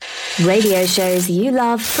Radio shows you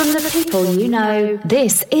love from the people you know.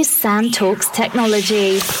 This is Sam Talks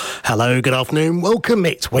Technology. Hello, good afternoon. Welcome.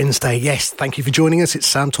 It's Wednesday. Yes, thank you for joining us. It's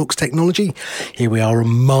Sam Talks Technology. Here we are on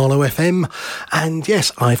Marlow FM. And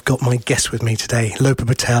yes, I've got my guest with me today, Lopa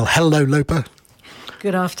Patel. Hello, Lopa.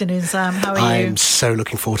 Good afternoon, Sam. How are you? I'm so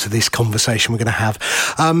looking forward to this conversation we're going to have.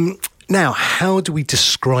 Now, how do we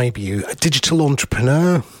describe you? A digital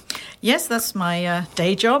entrepreneur? Yes, that's my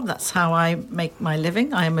day job. That's how I make my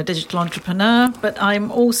living. I am a digital entrepreneur, but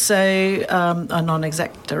I'm also a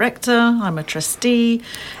non-exec director. I'm a trustee,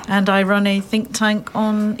 and I run a think tank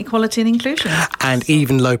on equality and inclusion. And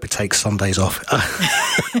even Lopa takes Sundays off.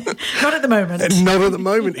 Not at the moment. Not at the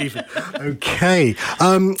moment, even. Okay.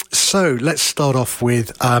 So let's start off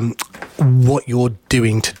with what you're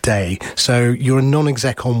doing today. So you're a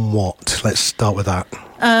non-exec on what? Let's start with that.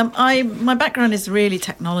 My background is really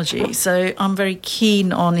technology, so I'm very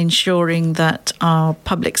keen on ensuring that our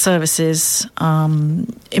public services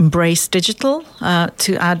embrace digital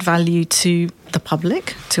to add value to the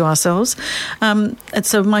public, to ourselves. And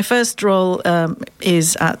so my first role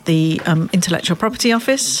is at the Intellectual Property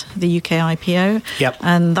Office, the UK IPO. Yep.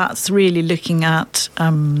 And that's really looking at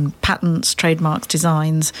patents, trademarks,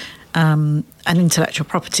 designs, and intellectual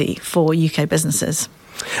property for UK businesses.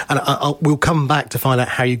 And we'll come back to find out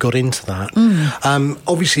how you got into that.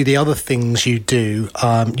 Obviously, the other things you do,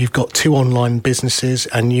 you've got 2 online businesses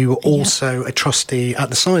and you're also a trustee at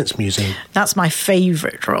the Science Museum. That's my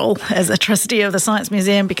favourite role as a trustee of the Science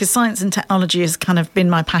Museum, because science and technology has kind of been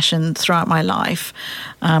my passion throughout my life.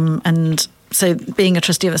 And so being a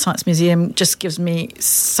trustee of the Science Museum just gives me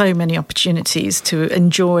so many opportunities to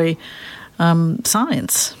enjoy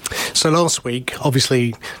science. So last week,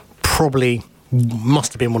 obviously, probably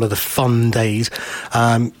must have been one of the fun days.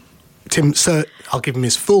 Sir, I'll give him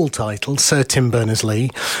his full title, Sir Tim Berners-Lee.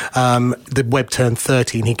 The web turned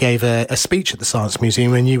 30 and he gave a speech at the Science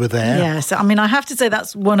Museum and you were there. Yes, I mean, I have to say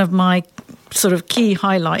that's one of my sort of key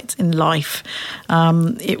highlights in life.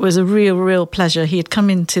 It was a real pleasure. He had come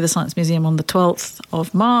into the Science Museum on the 12th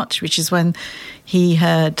of March, which is when he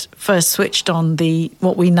had first switched on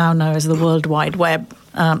what we now know as the World Wide Web.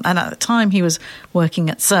 And at the time he was working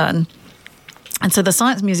at CERN. And so the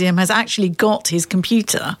Science Museum has actually got his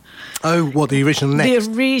computer. Oh, what, the original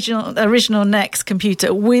NeXT? The original NeXT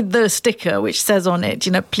computer with the sticker which says on it,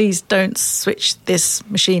 please don't switch this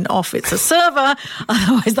machine off. It's a server,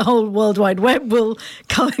 otherwise the whole World Wide Web will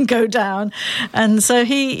go down. And so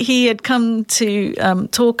he had come to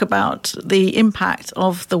talk about the impact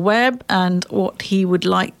of the web and what he would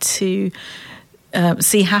like to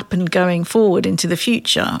see happen going forward into the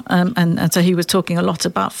future. And so he was talking a lot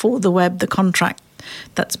about For the Web, the contract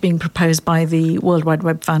that's being proposed by the World Wide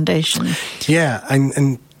Web Foundation. Yeah,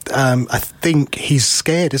 and I think he's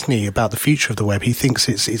scared, isn't he, about the future of the web? He thinks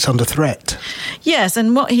it's under threat. Yes,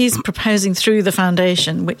 and what he's proposing through the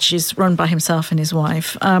foundation, which is run by himself and his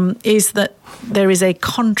wife, is that there is a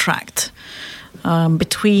contract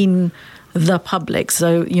between the public,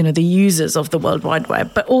 so the users of the World Wide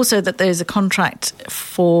Web, but also that there's a contract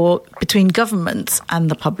between governments and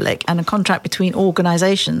the public, and a contract between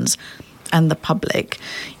organisations and the public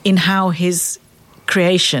in how his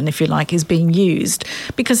creation, if you like, is being used.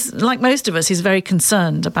 Because, like most of us, he's very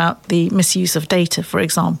concerned about the misuse of data, for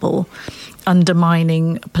example,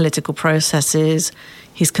 undermining political processes.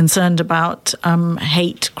 He's concerned about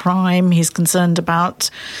hate crime. He's concerned about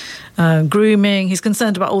grooming. He's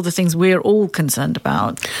concerned about all the things we're all concerned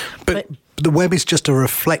about. But the web is just a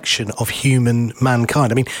reflection of human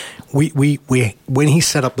mankind. I mean, we when he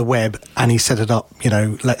set up the web, and he set it up,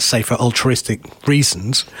 let's say for altruistic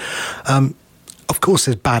reasons, of course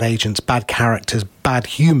there's bad agents, bad characters, bad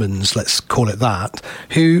humans, let's call it that,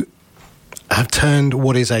 who have turned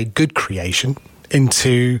what is a good creation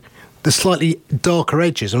into the slightly darker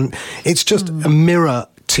edges. And it's just a mirror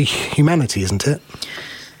to humanity, isn't it?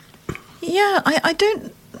 Yeah, I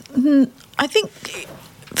think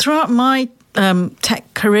throughout my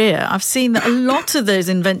tech career, I've seen that a lot of those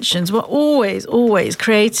inventions were always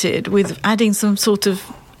created with adding some sort of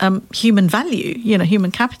human value,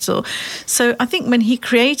 human capital. So I think when he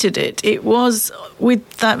created it, it was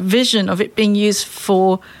with that vision of it being used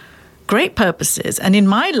for great purposes. And in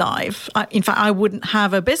my life, in fact, I wouldn't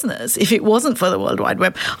have a business if it wasn't for the World Wide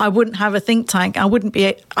Web. I wouldn't have a think tank. I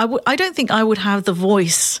don't think I would have the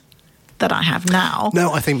voice that I have now.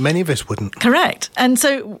 No, I think many of us wouldn't. Correct. And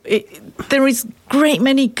so there is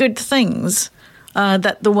many good things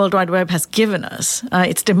that the World Wide Web has given us.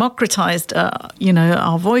 It's democratized,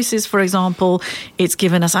 our voices, for example. It's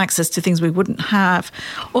given us access to things we wouldn't have.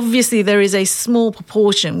 Obviously, there is a small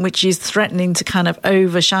proportion which is threatening to kind of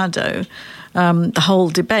overshadow the whole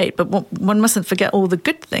debate, but one mustn't forget all the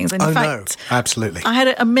good things. And in fact, no, absolutely. I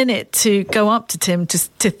had a minute to go up to Tim to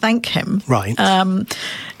thank him. Right.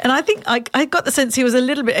 And I think I got the sense he was a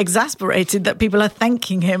little bit exasperated that people are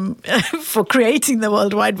thanking him for creating the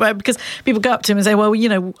World Wide Web, because people go up to him and say, well,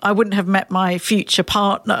 I wouldn't have met my future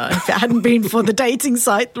partner if it hadn't been for the dating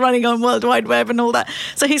site running on World Wide Web and all that.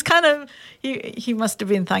 So he's kind of, he must have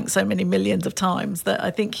been thanked so many millions of times that I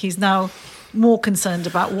think he's now more concerned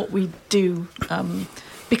about what we do,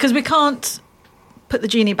 because we can't put the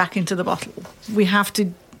genie back into the bottle. We have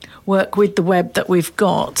to work with the web that we've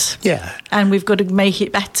got. Yeah. And we've got to make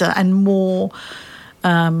it better and more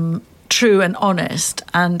true and honest,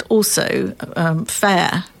 and also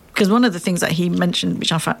fair. Because one of the things that he mentioned,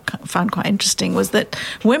 which I found quite interesting, was that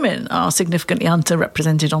women are significantly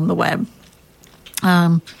underrepresented on the web.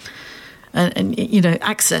 And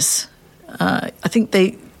access. I think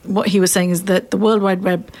what he was saying is that the World Wide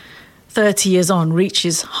Web 30 years on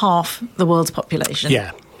reaches half the world's population.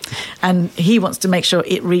 Yeah. And he wants to make sure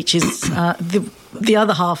it reaches the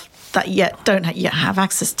other half that don't yet have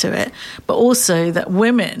access to it, but also that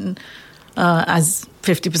women, as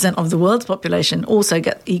 50% of the world's population, also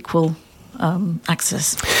get equal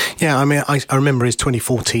access. Yeah, I mean, I remember his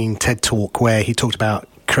 2014 TED Talk where he talked about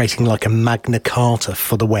creating like a Magna Carta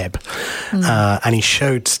for the web. And he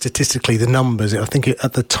showed statistically the numbers. I think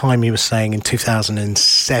at the time he was saying in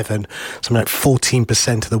 2007, something like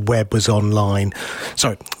 14% of the web was online.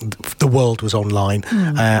 Sorry, the world was online.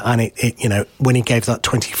 And it when he gave that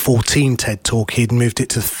 2014 TED Talk, he'd moved it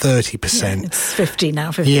to 30%. Yeah, it's 50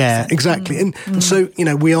 now, 50%. Yeah, exactly. And so,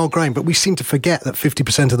 we are growing, but we seem to forget that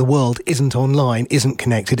 50% of the world isn't online, isn't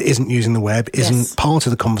connected, isn't using the web, isn't part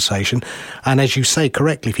of the conversation. And as you say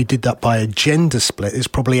correctly, if you did that by a gender split, it's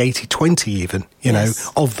probably 80-20 even,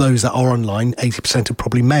 of those that are online, 80% are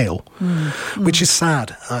probably male, which is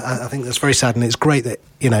sad. I think that's very sad. And it's great that,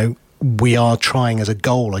 we are trying as a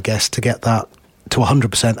goal, I guess, to get that to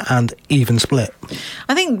 100% and even split.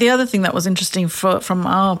 I think the other thing that was interesting from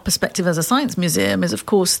our perspective as a science museum is, of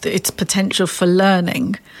course, its potential for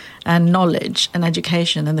learning and knowledge and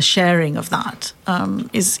education, and the sharing of that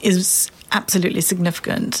is absolutely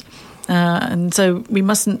significant. And so we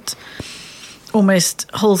mustn't almost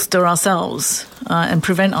holster ourselves and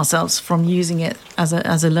prevent ourselves from using it as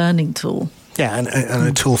a learning tool. Yeah, and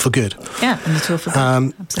a tool for good. Yeah, and a tool for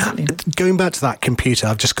good, absolutely. Going back to that computer,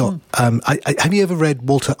 I've just got... have you ever read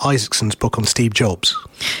Walter Isaacson's book on Steve Jobs?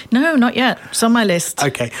 No, not yet. It's on my list.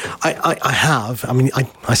 Okay, I have. I mean,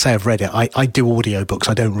 I say I've read it. I do audiobooks.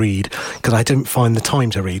 I don't read because I don't find the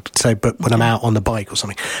time to read. So, but when I'm out on the bike or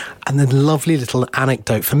something. And the lovely little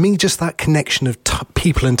anecdote, for me, just that connection of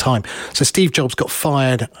people and time. So Steve Jobs got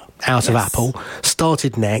fired out of Apple,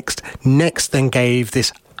 started Next then gave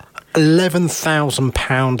this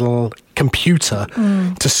 £11,000 computer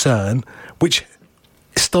to CERN, which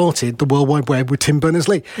started the World Wide Web with Tim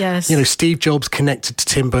Berners-Lee. Yes. Steve Jobs connected to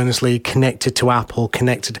Tim Berners-Lee, connected to Apple,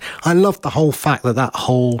 connected. I love the whole fact that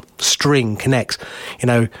whole string connects.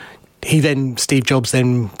 Steve Jobs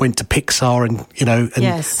then went to Pixar and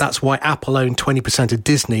that's why Apple owned 20% of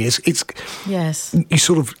Disney. It's you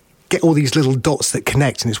sort of get all these little dots that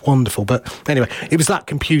connect, and it's wonderful. But anyway, it was that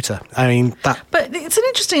computer. I mean, that. But it's an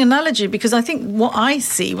interesting analogy, because I think what I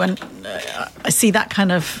see when I see that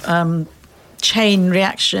kind of chain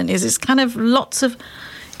reaction is it's kind of lots of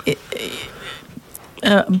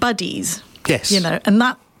buddies. Yes. And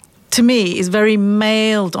that to me is very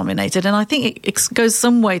male dominated, and I think it goes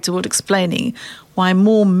some way toward explaining why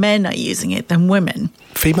more men are using it than women.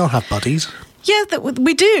 Female have buddies. Yeah,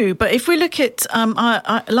 we do. But if we look at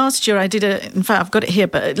last year, in fact, I've got it here.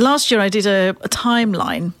 But last year, I did a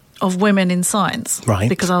timeline of women in science, right?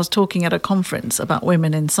 Because I was talking at a conference about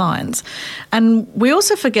women in science, and we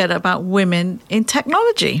also forget about women in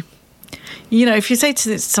technology. If you say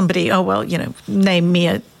to somebody, "Oh well, name me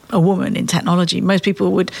a woman in technology," most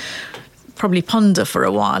people would probably ponder for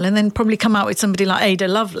a while and then probably come out with somebody like Ada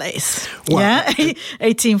Lovelace. Wow. Yeah,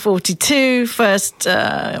 1842, first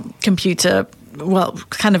computer,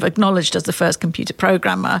 kind of acknowledged as the first computer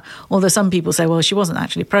programmer, although some people say, well, she wasn't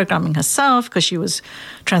actually programming herself because she was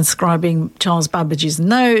transcribing Charles Babbage's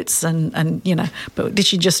notes and but did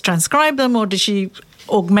she just transcribe them or did she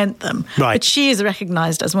augment them? Right. But she is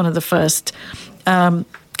recognised as one of the first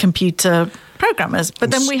computer programmers. But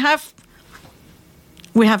then we have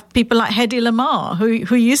people like Hedy Lamarr,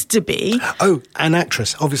 who used to be... Oh, an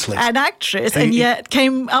actress, obviously. An actress, and yet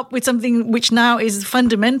came up with something which now is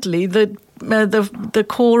fundamentally the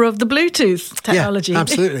core of the Bluetooth technology. Yeah,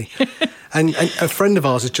 absolutely. and a friend of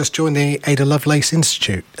ours has just joined the Ada Lovelace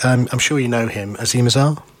Institute. I'm sure you know him, Azim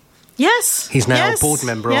Azhar. Yes. He's now a board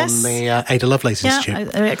member on the Ada Lovelace Institute.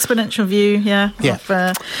 Exponential view,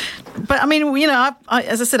 but I mean,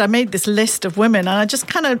 as I said, I made this list of women, and I'll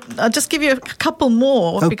just give you a couple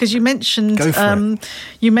more because you mentioned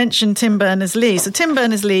Tim Berners-Lee. So Tim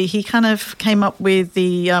Berners-Lee, he kind of came up with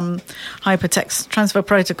the Hypertext Transfer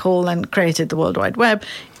Protocol and created the World Wide Web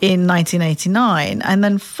in 1989. And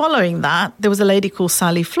then following that, there was a lady called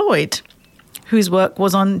Sally Floyd, whose work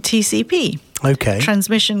was on TCP,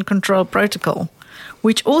 Transmission Control Protocol,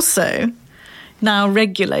 which also now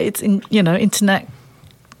regulates internet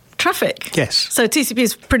traffic. Yes. So TCP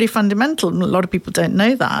is pretty fundamental. A lot of people don't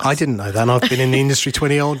know that. I didn't know that, and I've been in the industry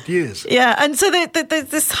 20-odd years. Yeah, and so there's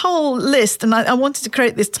this whole list, and I wanted to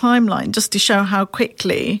create this timeline just to show how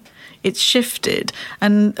quickly it's shifted.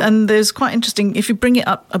 And there's quite interesting, if you bring it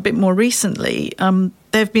up a bit more recently, there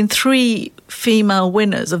have been 3 female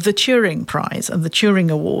winners of the Turing Prize and the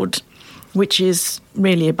Turing Award, which is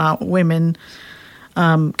really about women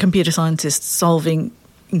computer scientists solving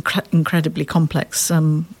incredibly complex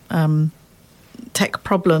tech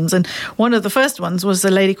problems. And one of the first ones was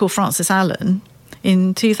a lady called Frances Allen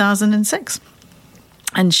in 2006.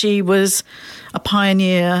 And she was a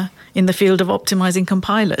pioneer in the field of optimizing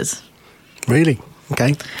compilers. Really?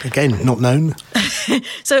 Okay. Again, not known.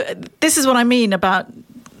 So this is what I mean about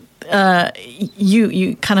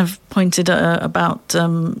you kind of pointed about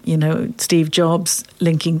Steve Jobs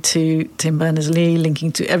linking to Tim Berners-Lee,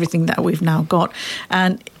 linking to everything that we've now got,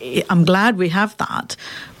 and I'm glad we have that.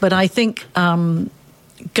 But I think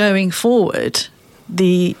going forward,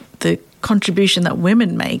 the contribution that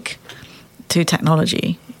women make to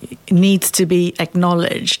technology needs to be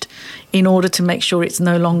acknowledged in order to make sure it's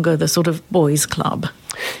no longer the sort of boys' club.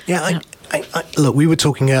 Yeah, look, we were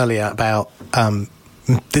talking earlier about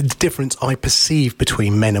the difference I perceive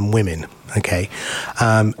between men and women, okay?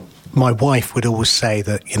 My wife would always say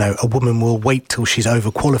that, a woman will wait till she's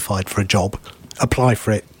overqualified for a job, apply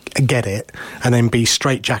for it, get it, and then be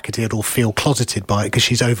straitjacketed or feel closeted by it because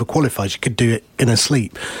she's overqualified. She could do it in her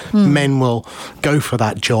sleep. Men will go for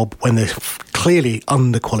that job when they're clearly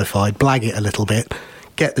underqualified, blag it a little bit,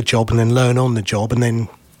 get the job and then learn on the job and then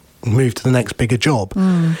move to the next bigger job.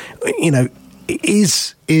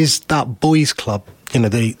 Is that boys' club,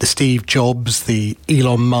 the Steve Jobs, the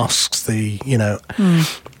Elon Musks,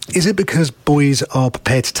 is it because boys are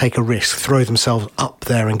prepared to take a risk, throw themselves up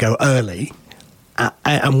there and go early,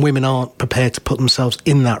 and women aren't prepared to put themselves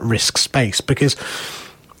in that risk space? Because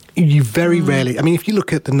you very rarely, if you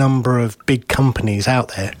look at the number of big companies out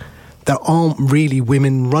there aren't really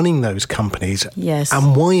women running those companies. Yes.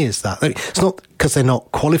 And why is that? It's not because they're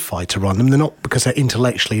not qualified to run them. They're not because they're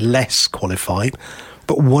intellectually less qualified.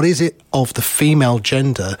 But what is it of the female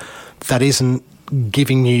gender that isn't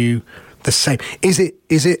giving you the same? Is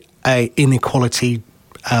it a inequality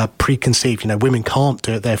preconceived? Women can't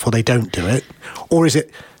do it, therefore they don't do it, or is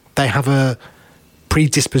it they have a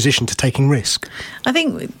predisposition to taking risk? I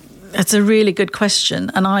think that's a really good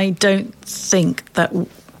question, and I don't think that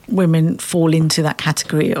women fall into that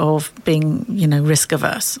category of being, risk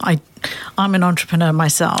averse. I'm an entrepreneur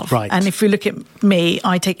myself. Right. And if you look at me,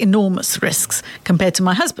 I take enormous risks compared to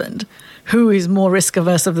my husband, who is more risk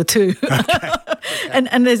averse of the two. Okay.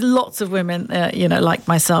 And there's lots of women, like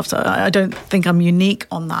myself. So I don't think I'm unique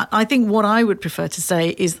on that. I think what I would prefer to say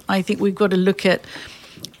is I think we've got to look at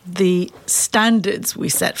the standards we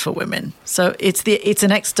set for women. So it's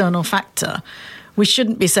an external factor. We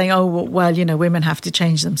shouldn't be saying, women have to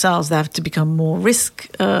change themselves. They have to become more risk,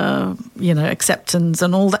 acceptance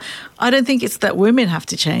and all that. I don't think it's that women have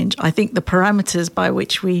to change. I think the parameters by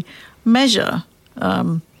which we measure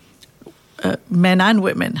men and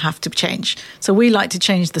women have to change. So we like to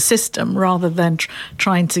change the system rather than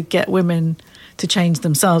trying to get women to change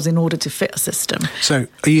themselves in order to fit a system. So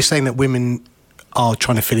are you saying that women are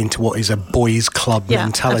trying to fit into what is a boys' club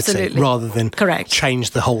mentality absolutely. Rather than Correct.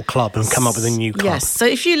 Change the whole club and come up with a new club? Yes. So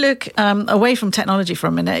if you look away from technology for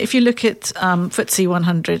a minute, if you look at FTSE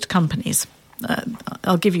 100 companies,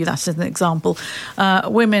 I'll give you that as an example.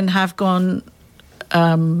 Women have gone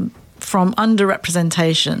from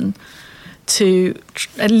underrepresentation to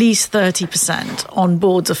at least 30% on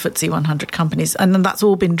boards of FTSE 100 companies. And then that's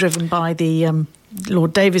all been driven by the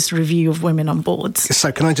Lord Davis review of women on boards.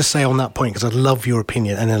 So can I just say on that point, because I love your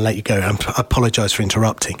opinion, and then let you go, and I apologise for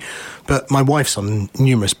interrupting, but my wife's on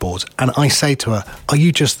numerous boards, and I say to her, are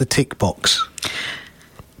you just the tick box?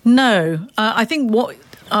 No. I think what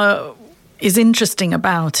is interesting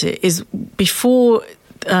about it is before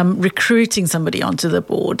recruiting somebody onto the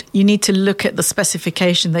board, you need to look at the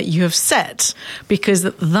specification that you have set, because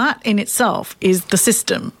that in itself is the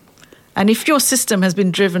system. And if your system has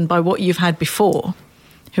been driven by what you've had before,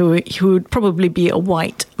 who would probably be a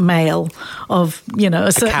white male of,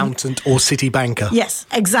 a certain accountant or city banker. Yes,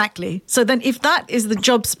 exactly. So then if that is the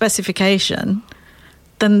job specification,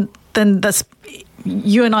 then that's,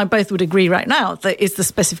 you and I both would agree right now that it's the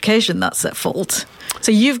specification that's at fault.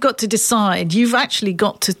 So you've got to decide, you've actually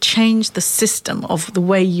got to change the system of the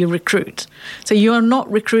way you recruit. So you are not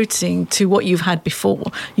recruiting to what you've had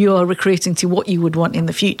before. You are recruiting to what you would want in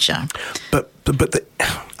the future. But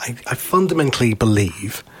I fundamentally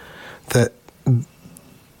believe that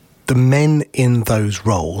the men in those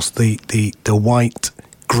roles, the white,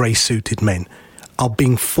 grey-suited men, are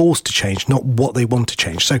being forced to change, not what they want to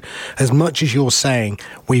change. So as much as you're saying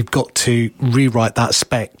we've got to rewrite that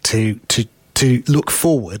spec to look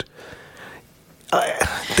forward,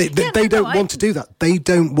 they don't want to do that. They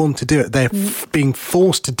don't want to do it. They're being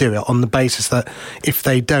forced to do it on the basis that if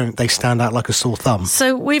they don't, they stand out like a sore thumb.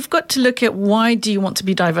 So we've got to look at, why do you want to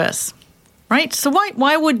be diverse, right? So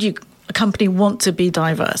why would a company want to be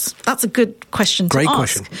diverse? That's a good question to ask. Great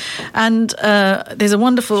question. And there's a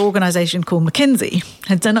wonderful organisation called McKinsey,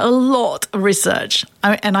 has done a lot of research,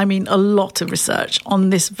 and I mean a lot of research on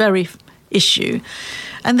this very issue.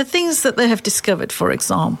 And the things that they have discovered, for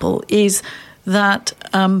example, is that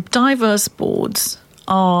diverse boards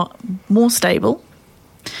are more stable.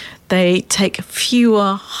 They take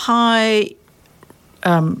fewer high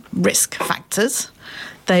risk factors.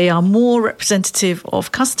 They are more representative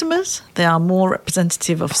of customers. They are more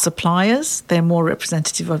representative of suppliers. They're more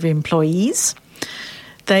representative of employees.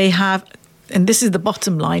 They have, and this is the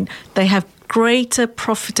bottom line, they have greater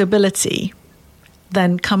profitability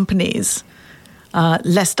than companies,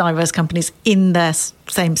 less diverse companies in their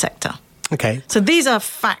same sector. Okay. So these are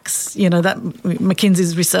facts, that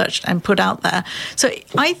McKinsey's researched and put out there. So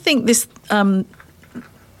I think this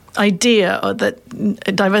idea that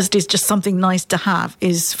diversity is just something nice to have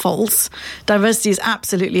is false. Diversity is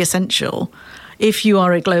absolutely essential if you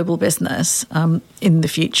are a global business in the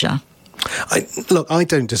future. I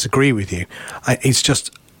don't disagree with you. It's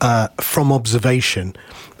just from observation,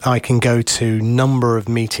 I can go to a number of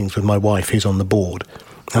meetings with my wife who's on the board,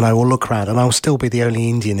 and I will look around and I'll still be the only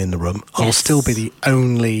Indian in the room. Yes. I'll still be the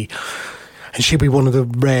only... And she'll be one of the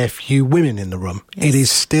rare few women in the room. Yes. It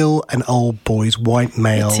is still an old boys, white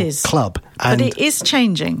male club. But it is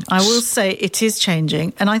changing. I will say it is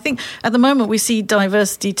changing. And I think at the moment we see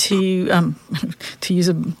diversity to use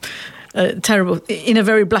a terrible, in a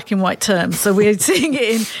very black and white term. So we're seeing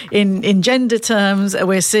it in gender terms,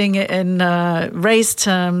 we're seeing it in race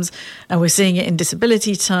terms, and we're seeing it in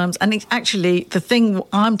disability terms. And actually the thing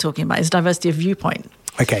I'm talking about is diversity of viewpoint.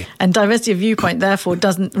 Okay. And diversity of viewpoint, therefore,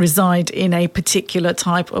 doesn't reside in a particular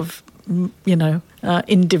type of,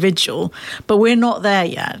 individual. But we're not there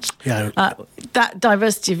yet. Yeah. That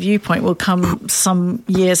diversity of viewpoint will come some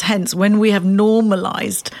years hence when we have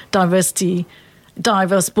normalised diverse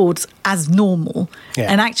boards as normal.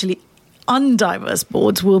 Yeah. And actually, undiverse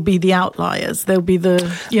boards will be the outliers. They'll be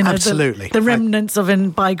Absolutely. the remnants of a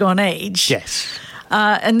bygone age. Yes.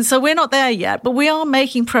 And so we're not there yet, but we are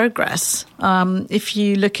making progress. If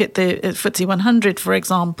you look at the FTSE 100, for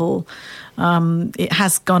example, it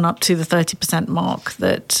has gone up to the 30% mark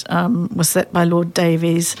that was set by Lord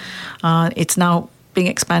Davies. It's now being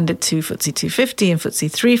expanded to FTSE 250 and FTSE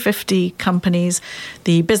 350 companies.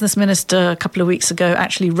 The business minister a couple of weeks ago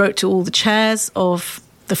actually wrote to all the chairs of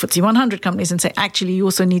the FTSE 100 companies and say, actually, you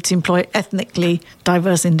also need to employ ethnically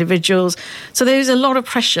diverse individuals. So there is a lot of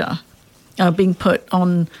pressure being put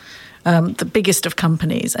on the biggest of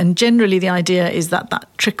companies, and generally the idea is that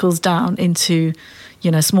trickles down into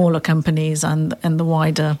smaller companies and the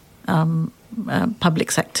wider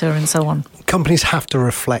public sector and so on. Companies have to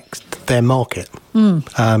reflect their market,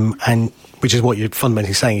 and which is what you're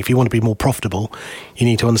fundamentally saying. If you want to be more profitable, you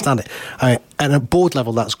need to understand it. And at board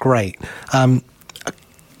level, that's great. A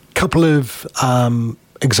couple of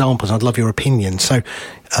examples. I'd love your opinion. So.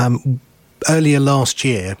 Earlier last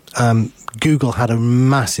year, Google had a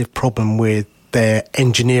massive problem with their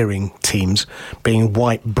engineering teams being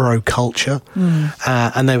white bro culture.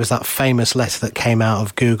 And there was that famous letter that came out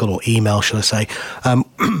of Google, or email, shall I say,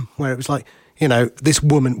 where it was like, this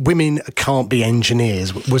women can't be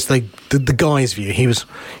engineers, was the guy's view. He was,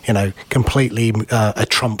 completely a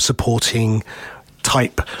Trump-supporting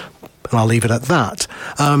type, and I'll leave it at that.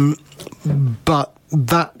 But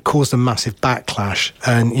that caused a massive backlash,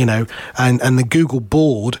 and and the Google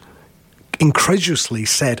board incredulously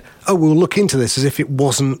said, "Oh, we'll look into this," as if it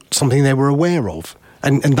wasn't something they were aware of,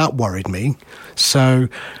 and that worried me. So,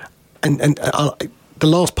 and the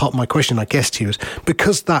last part of my question, I guess, to you is,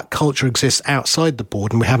 because that culture exists outside the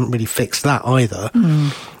board, and we haven't really fixed that either,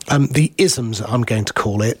 the isms, I'm going to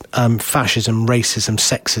call it, fascism, racism,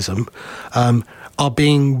 sexism, are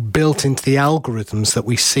being built into the algorithms that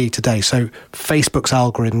we see today. So Facebook's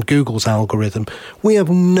algorithm, Google's algorithm, we have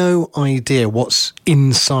no idea what's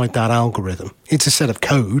inside that algorithm. It's a set of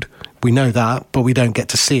code. We know that, but we don't get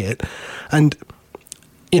to see it. And,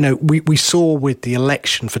 you know, we saw with the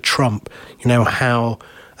election for Trump, you know, how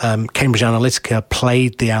Cambridge Analytica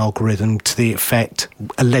played the algorithm to the effect,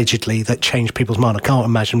 allegedly, that changed people's mind. I can't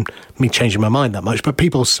imagine me changing my mind that much, but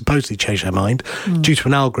people supposedly changed their mind due to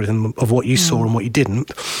an algorithm of what you saw and what you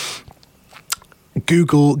didn't.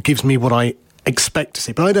 Google gives me what I expect to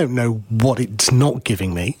see, but I don't know what it's not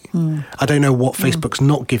giving me. I don't know what Facebook's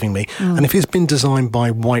not giving me. And if it's been designed by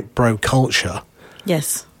white bro culture...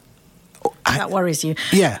 Yes. That worries you.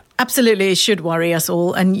 Yeah. Absolutely, it should worry us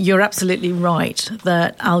all. And you're absolutely right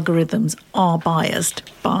that algorithms are biased.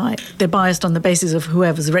 They're biased on the basis of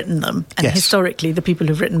whoever's written them. And historically, the people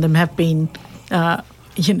who've written them have been,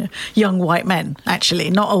 young white men,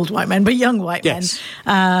 actually. Not old white men, but young white men,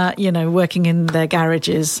 working in their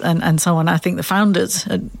garages and so on. I think the founders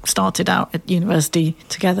had started out at university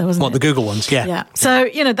together, wasn't it? What, the Google ones? Yeah. Yeah. So,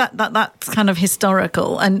 that's kind of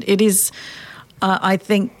historical. And it is, I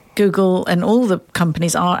think, Google and all the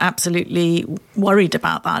companies are absolutely worried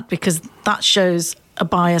about that, because that shows a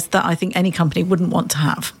bias that I think any company wouldn't want to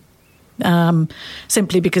have,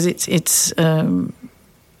 simply because it's a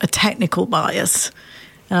technical bias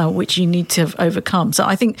which you need to have overcome. So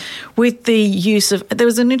I think with the use of... There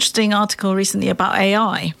was an interesting article recently about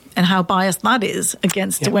AI and how biased that is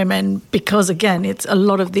against women, because, again, it's a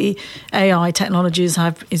lot of the AI technologies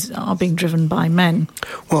are being driven by men.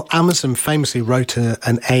 Well, Amazon famously wrote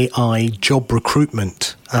an AI job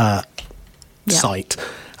recruitment site,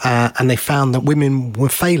 and they found that women were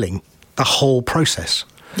failing the whole process.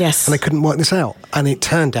 Yes. And they couldn't work this out. And it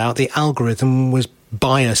turned out the algorithm was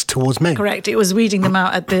biased towards men. Correct. It was weeding them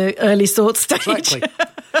out at the early sort stage. Exactly.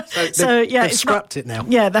 They've scrapped it now.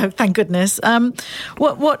 Yeah, thank goodness.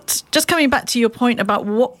 What? Just coming back to your point about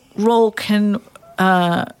what role can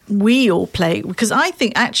we all play? Because I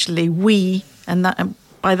think actually we, and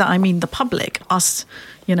by that I mean the public, us,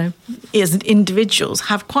 as individuals,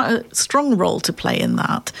 have quite a strong role to play in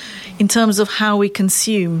that, in terms of how we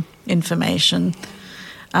consume information.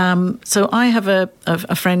 So I have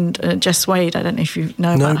a friend, Jess Wade. I don't know if you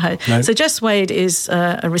know about her. No. So Jess Wade is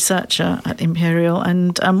a researcher at Imperial,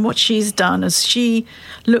 and what she's done is she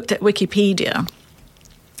looked at Wikipedia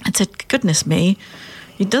and said, goodness me,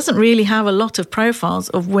 it doesn't really have a lot of profiles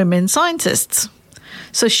of women scientists.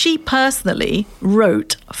 So she personally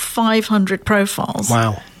wrote 500 profiles.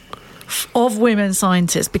 Wow. Of women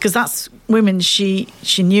scientists, because that's women she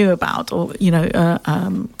knew about or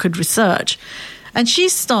could research. And she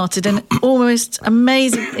started an almost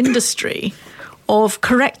amazing industry of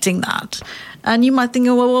correcting that. And you might think,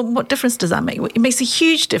 well, what difference does that make? It makes a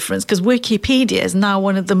huge difference, because Wikipedia is now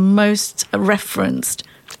one of the most referenced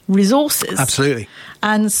resources. Absolutely.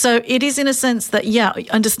 And so it is, in a sense that,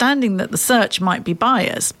 understanding that the search might be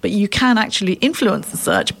biased, but you can actually influence the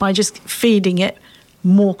search by just feeding it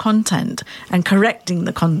more content and correcting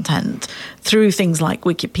the content through things like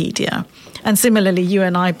Wikipedia. And similarly, you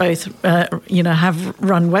and I both, have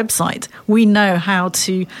run websites. We know how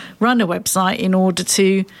to run a website in order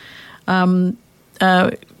to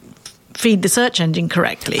feed the search engine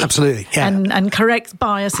correctly. Absolutely, yeah. And correct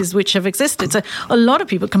biases which have existed. So a lot of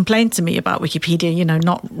people complain to me about Wikipedia,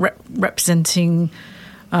 not representing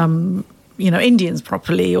Indians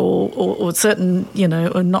properly, or certain,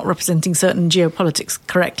 or not representing certain geopolitics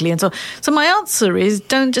correctly. And so my answer is,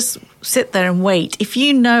 don't just sit there and wait. If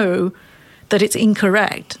you know that it's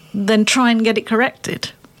incorrect, then try and get it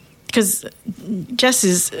corrected. Because Jess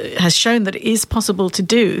has shown that it is possible to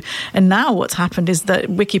do. And now what's happened is that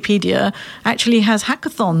Wikipedia actually has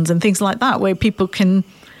hackathons and things like that, where people can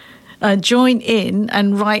join in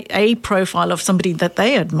and write a profile of somebody that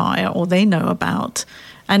they admire or they know about.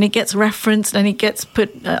 And it gets referenced and it gets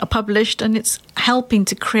published, and it's helping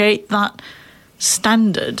to create that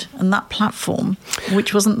standard and that platform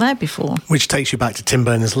which wasn't there before. Which takes you back to Tim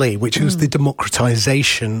Berners-Lee, which was the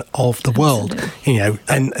democratization of the world,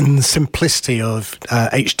 and the simplicity of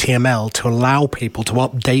HTML to allow people to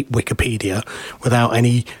update Wikipedia without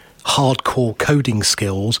any hardcore coding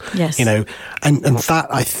skills. Yes. And that,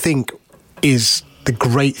 I think, is the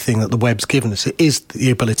great thing that the web's given us. It is the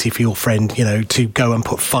ability for your friend, to go and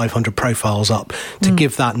put 500 profiles up, to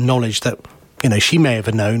give that knowledge that, she may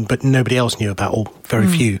have known, but nobody else knew about, or very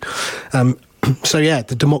few. So,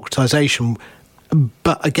 the democratization.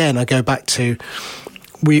 But again, I go back to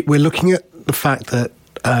we're looking at the fact that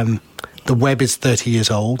the web is 30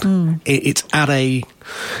 years old. It's at a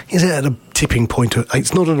tipping point?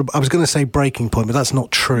 It's not I was going to say breaking point, but that's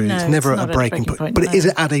not true. No, it's never not at a breaking point. But no. is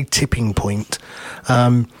it at a tipping point?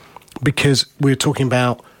 Because we're talking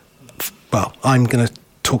about, well, I'm going to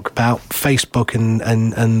talk about Facebook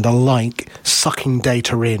and the like sucking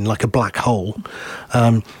data in like a black hole.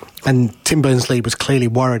 And Tim Berners-Lee was clearly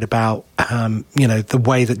worried about, the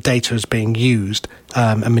way that data is being used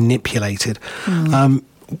and manipulated.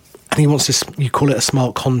 And he wants this, you call it a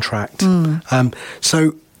smart contract.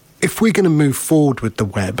 So if we're going to move forward with the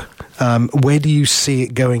web, where do you see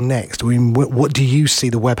it going next? I mean, what do you see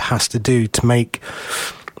the web has to do to make,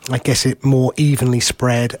 I guess, it more evenly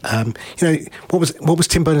spread? What was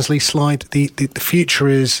Tim Berners-Lee's slide? The future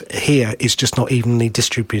is here, it's just not evenly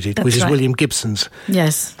distributed, That's which is right. William Gibson's.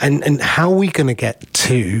 Yes. And how are we going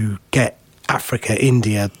to get Africa,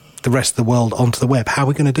 India, the rest of the world onto the web? How are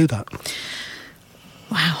we going to do that?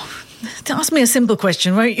 Wow. Ask me a simple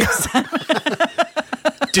question, won't you, Sam?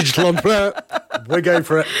 Digital entrepreneur, we're going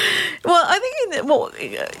for it. Well, I think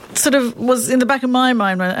what sort of was in the back of my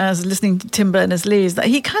mind when I was listening to Tim Berners-Lee is that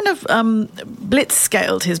he kind of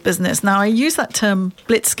blitzscaled his business. Now, I use that term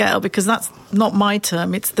blitzscale because that's not my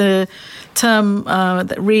term. It's the term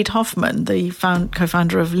that Reid Hoffman, the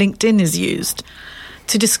co-founder of LinkedIn, has used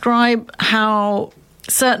to describe how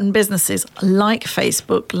certain businesses like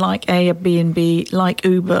Facebook, like Airbnb, like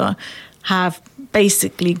Uber have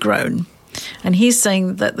basically grown. And he's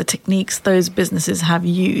saying that the techniques those businesses have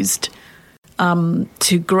used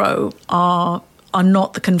to grow are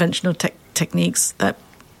not the conventional techniques that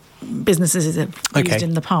businesses have used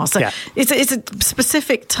in the past. So it's a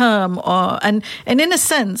specific term, and in a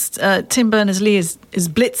sense, Tim Berners-Lee is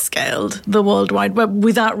blitzscaled the World Wide Web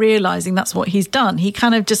without realizing that's what he's done. He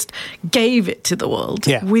kind of just gave it to the world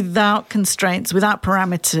without constraints, without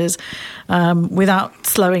parameters, without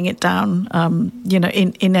slowing it down,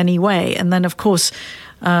 in any way. And then, of course,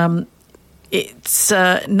 it's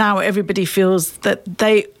now everybody feels that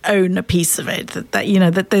they own a piece of it.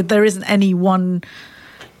 That there isn't any one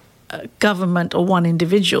government or one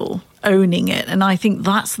individual owning it. And I think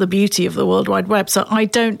that's the beauty of the World Wide Web. So I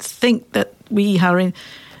don't think that we are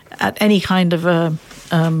at any kind of a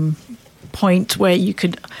point where you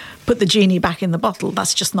could put the genie back in the bottle.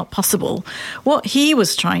 That's just not possible. What he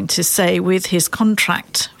was trying to say with his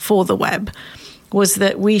contract for the web was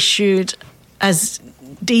that we should, as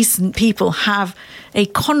decent people, have a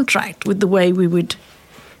contract with the way we would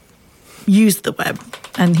use the web.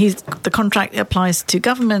 And the contract applies to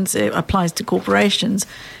governments, it applies to corporations,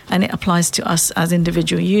 and it applies to us as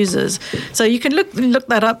individual users. So you can look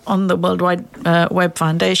that up on the World Wide Web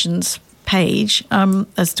Foundation's page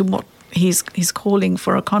as to what he's calling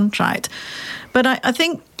for a contract. But I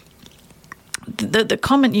think the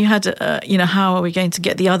comment you had, how are we going to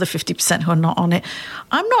get the other 50% who are not on it?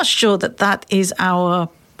 I'm not sure that is our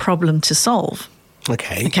problem to solve.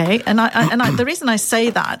 Okay. And the reason I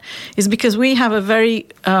say that is because we have a very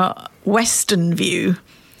Western view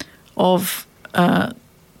of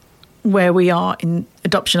where we are in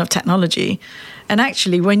adoption of technology. And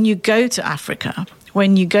actually, when you go to Africa,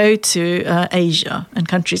 when you go to Asia and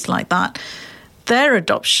countries like that, their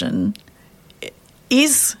adoption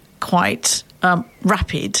is quite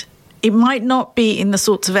rapid. It might not be in the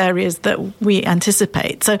sorts of areas that we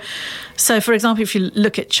anticipate. So for example, if you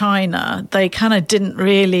look at China, they kind of didn't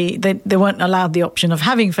really, they weren't allowed the option of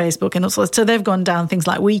having Facebook, and also, so they've gone down things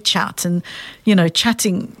like WeChat and,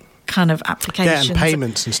 chatting kind of applications. Yeah, and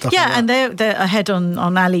payments and stuff like that. Yeah, and they're ahead on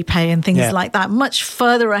Alipay and things like that, much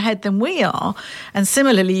further ahead than we are. And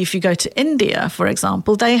similarly, if you go to India, for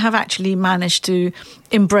example, they have actually managed to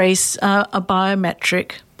embrace a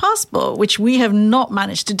biometric passport, which we have not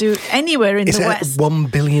managed to do anywhere in the West. Is it 1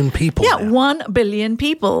 billion people? Yeah, 1 billion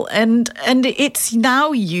people. And it's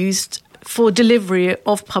now used for delivery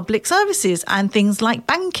of public services and things like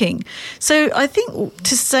banking. So I think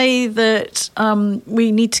to say that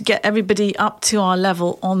we need to get everybody up to our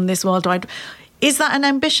level on this worldwide, is that an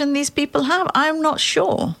ambition these people have? I'm not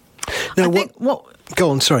sure. No,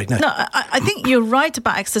 go on, sorry. No, I think you're right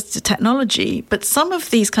about access to technology, but some of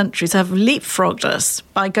these countries have leapfrogged us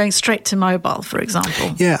by going straight to mobile, for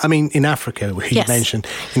example. Yeah, I mean, in Africa, you mentioned,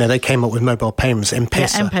 they came up with mobile payments,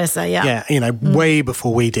 M-Pesa. Yeah, M-Pesa, yeah. Yeah, way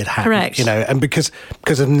before we did have. Correct. And because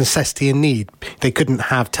of necessity and need, they couldn't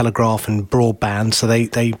have telegraph and broadband, so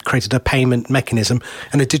they created a payment mechanism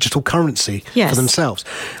and a digital currency for themselves.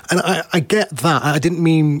 And I get that. I didn't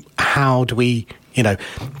mean how do we...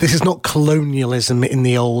 this is not colonialism in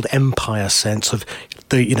the old empire sense of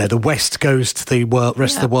the West goes to the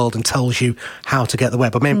rest of the world and tells you how to get the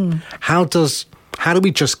web. I mean, how does how do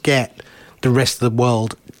we just get the rest of the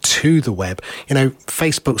world to the web? You know,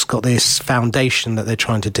 Facebook's got this foundation that they're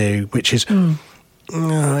trying to do, which is...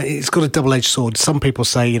 it's got a double-edged sword. Some people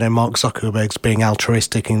say, you know, Mark Zuckerberg's being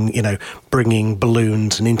altruistic and, you know, bringing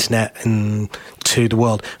balloons and internet to the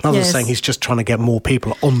world. And others are saying he's just trying to get more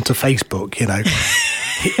people onto Facebook, you know.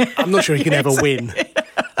 I'm not sure he can ever win.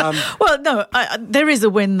 Well, no, there is a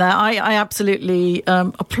win there. I absolutely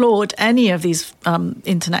applaud any of these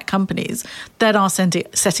internet companies that are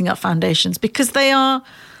setting up foundations, because they are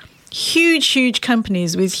huge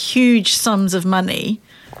companies with huge sums of money,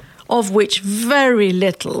 of which very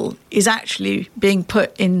little is actually being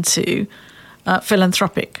put into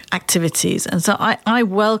philanthropic activities. And so I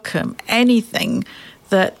welcome anything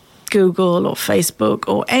that Google or Facebook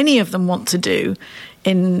or any of them want to do.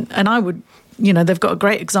 And I would, you know, they've got a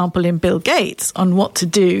great example in Bill Gates on what to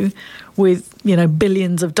do with, you know,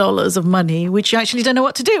 billions of dollars of money, which you actually don't know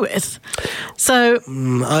what to do with. So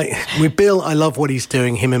with Bill, I love what he's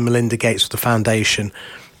doing, him and Melinda Gates with the foundation.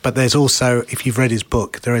 But there's also, if you've read his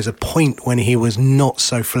book, there is a point when he was not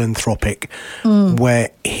so philanthropic, where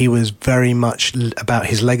he was very much about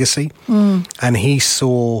his legacy. And he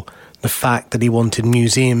saw the fact that he wanted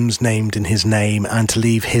museums named in his name and to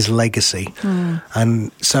leave his legacy.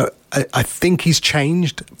 And so I think he's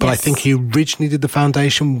changed, but I think he originally did the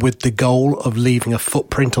foundation with the goal of leaving a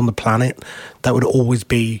footprint on the planet that would always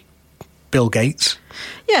be Bill Gates.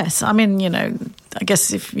 Yes, I mean, you know, I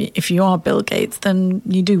guess if you are Bill Gates, then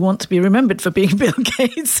you do want to be remembered for being Bill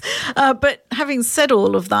Gates. But having said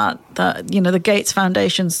all of that, you know, the Gates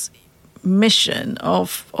Foundation's mission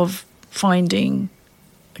of finding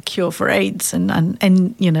a cure for AIDS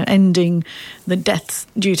and you know, ending the deaths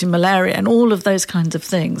due to malaria and all of those kinds of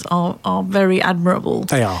things are very admirable.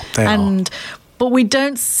 They are. But we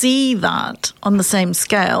don't see that on the same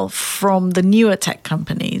scale from the newer tech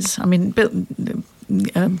companies. I mean,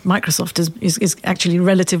 Microsoft is actually a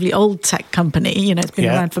relatively old tech company. You know, it's been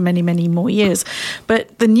around for many, many more years.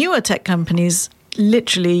 But the newer tech companies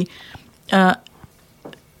literally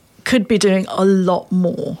could be doing a lot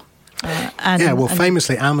more.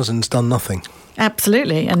 Famously, Amazon's done nothing.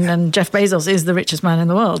 Absolutely. And Jeff Bezos is the richest man in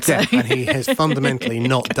the world. So. Yeah, and he has fundamentally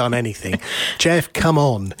not done anything. Jeff, come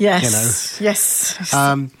on. Yes. You know. Yes.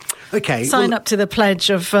 Okay. Sign up to the pledge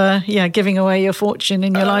of giving away your fortune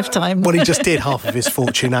in your lifetime. Well, he just did half of his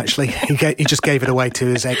fortune, actually. He just gave it away to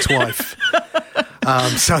his ex-wife.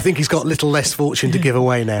 So I think he's got a little less fortune to give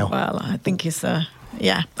away now. Well, I think he's...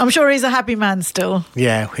 I'm sure he's a happy man still.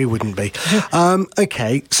 Yeah, he wouldn't be.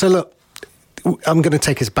 Okay, so look, I'm going to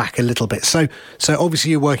take us back a little bit. So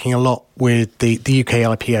obviously you're working a lot with the UK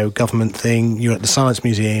IPO government thing. You're at the Science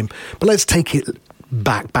Museum. But let's take it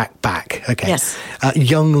back. Okay. Yes.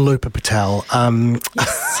 Young Lopa Patel.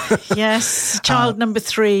 Yes. Child number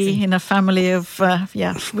 3 in a family of,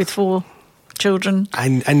 with 4 children.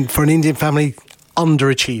 And for an Indian family...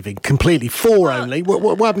 underachieving completely. 4 only.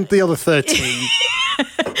 What happened to the other 13?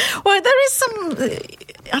 Well, there is some.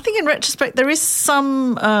 I think in retrospect, there is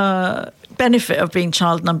some benefit of being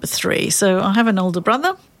child number 3. So I have an older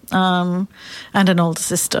brother and an older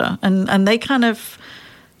sister, and they kind of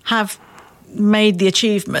have made the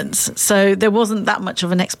achievements. So there wasn't that much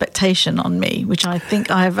of an expectation on me, which I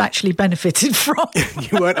think I have actually benefited from.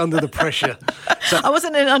 You weren't under the pressure. So I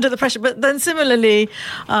wasn't under the pressure, but then similarly,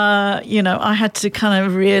 I had to kind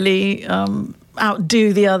of really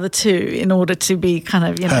outdo the other 2 in order to be kind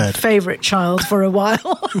of, favourite child for a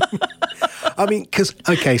while. I mean,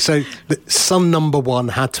 so son number 1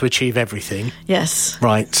 had to achieve everything. Yes.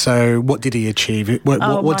 Right, so what did he achieve? What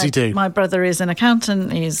does he do? My brother is an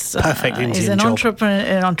accountant. He's perfect Indian he's an job.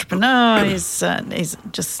 entrepreneur. He's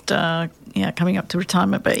just coming up to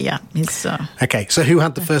retirement, but he's... Okay, so who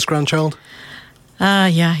had the first grandchild?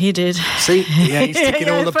 He did. See? Yeah, he's ticking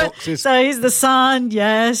all the boxes. So he's the son,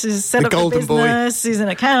 yes. He's set up a business. Boy. He's an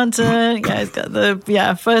accountant. He's got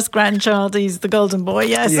the first grandchild. He's the golden boy.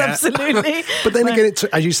 Yes, absolutely. But then again,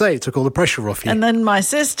 as you say, it took all the pressure off you. And then my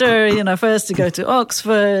sister, first to go to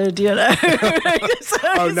Oxford,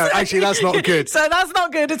 actually, that's not good. So that's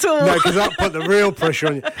not good at all. No, because that put the real pressure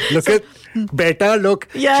on you. Look,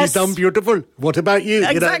 she's done beautiful. What about you?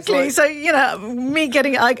 Exactly. So, me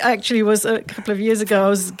getting, I actually was a couple of years ago, I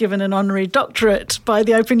was given an honorary doctorate by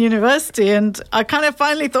the Open University, and I kind of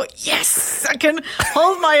finally thought, yes, I can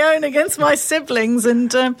hold my own against my siblings.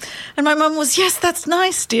 And my mum was, yes, that's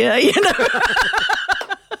nice, dear.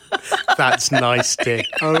 That's nice, dear.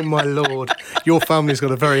 Oh, my Lord. Your family's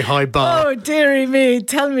got a very high bar. Oh, dearie me.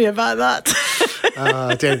 Tell me about that.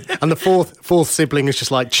 Dear. And the fourth sibling is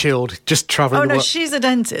just like chilled, just travelling. Oh no, she's a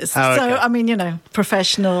dentist. Oh, okay. So I mean,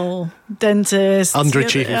 professional dentist,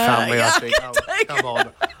 underachieving family. I think. Oh, come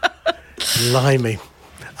on, blimey.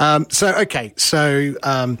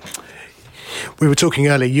 We were talking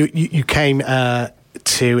earlier. You came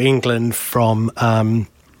to England from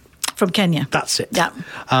Kenya. That's it. Yeah.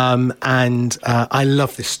 And I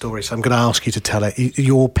love this story, so I'm going to ask you to tell it.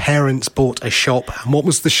 Your parents bought a shop, and what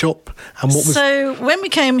was the shop? And what was? So when we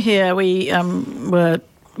came here, we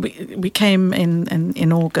came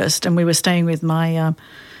in August, and we were staying with my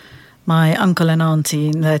uncle and auntie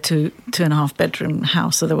in their two and a half bedroom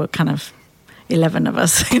house. So there were kind of 11 of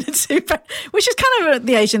us in a two-bed, which is kind of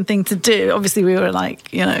the Asian thing to do. Obviously, we were a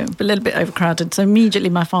little bit overcrowded. So immediately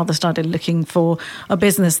my father started looking for a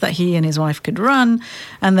business that he and his wife could run,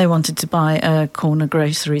 and they wanted to buy a corner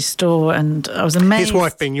grocery store. And I was amazed. His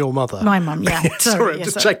wife being your mother? My mum, yeah. Sorry, I'm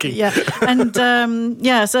just checking. Yeah, and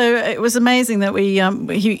so it was amazing that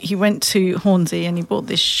he went to Hornsey and he bought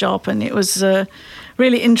this shop, and it was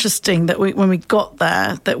really interesting that when we got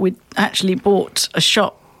there, that we actually bought a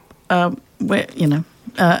shop where,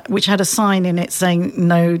 which had a sign in it saying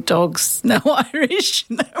no dogs, no Irish,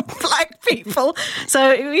 no black people.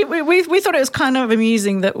 So we thought it was kind of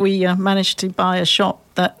amusing that we managed to buy a shop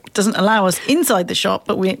that doesn't allow us inside the shop,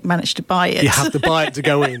 but we managed to buy it. You have to buy it to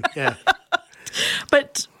go in, yeah.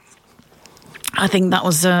 But I think that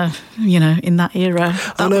was, in that era,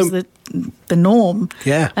 that was the norm.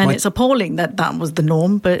 Yeah. And it's appalling that was the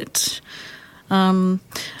norm, but... I'll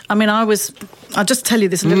just tell you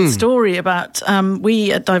this little story about,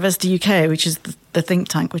 we at Diversity UK, which is the think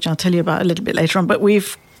tank, which I'll tell you about a little bit later on, but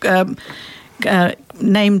we've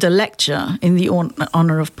named a lecture in the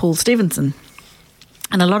honour of Paul Stevenson.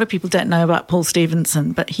 And a lot of people don't know about Paul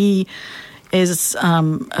Stevenson, but he is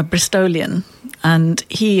a Bristolian, and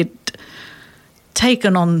he had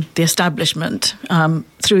taken on the establishment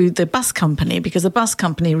through the bus company, because the bus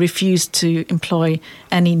company refused to employ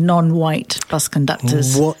any non-white bus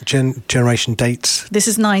conductors. What generation dates? This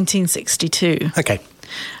is 1962. Okay.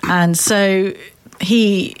 And so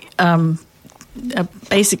he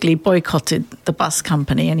basically boycotted the bus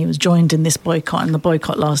company, and he was joined in this boycott, and the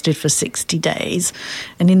boycott lasted for 60 days.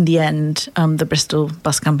 And in the end, the Bristol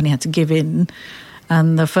bus company had to give in.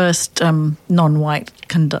 And the first non-white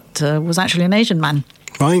conductor was actually an Asian man.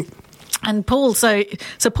 Right. And Paul, so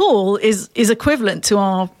Paul is equivalent to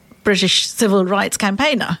our British civil rights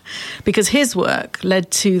campaigner, because his work led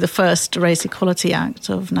to the first Race Equality Act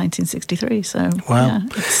of 1963. So, wow. Yeah,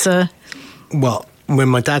 it's... Well, when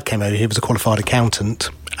my dad came over, he was a qualified accountant,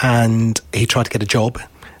 and he tried to get a job.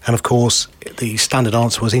 And, of course, the standard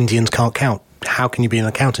answer was Indians can't count. How can you be an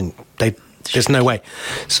accountant? There's no way.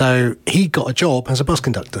 So he got a job as a bus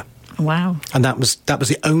conductor. Wow. And that was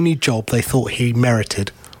the only job they thought he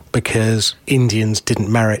merited, because Indians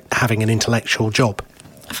didn't merit having an intellectual job.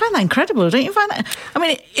 I find that incredible, don't you find that? I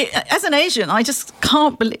mean, as an Asian, I just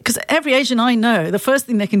can't believe, because every Asian I know, the first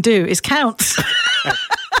thing they can do is count.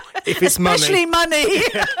 If it's especially money.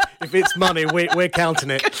 Yeah, if it's money, we're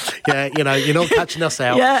counting it. Yeah, you're not catching us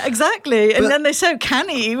out. Yeah, exactly. And then they're so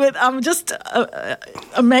canny. I'm just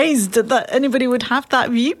amazed that anybody would have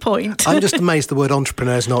that viewpoint. I'm just amazed the word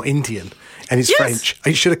entrepreneur is not Indian. And it's French.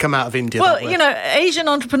 It should have come out of India. Well, Asian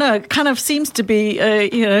entrepreneur kind of seems to be,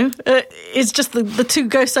 it's just the two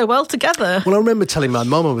go so well together. Well, I remember telling my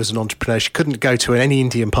mum I was an entrepreneur. She couldn't go to any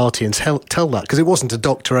Indian party and tell that, because it wasn't a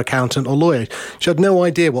doctor, accountant or lawyer. She had no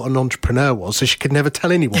idea what an entrepreneur was, so she could never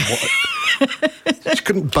tell anyone what... She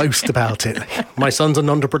couldn't boast about it. My son's an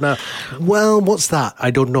entrepreneur. Well, what's that?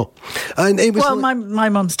 I don't know. And it was my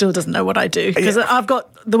mum still doesn't know what I do, because I've got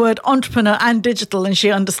the word entrepreneur and digital, and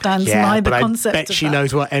she understands neither concept. I bet she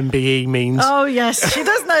knows what MBE means. Oh yes, she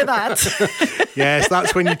does know that. Yes,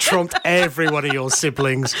 that's when you trumped every one of your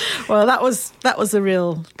siblings. Well, that was a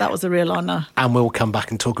real honour. And we'll come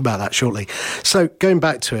back and talk about that shortly. So going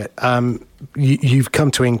back to it, you've come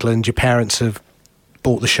to England. Your parents have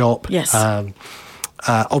bought the shop. Yes.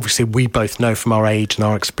 Obviously, we both know from our age and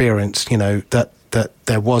our experience, that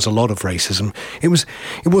there was a lot of racism. It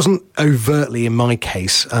wasn't overtly in my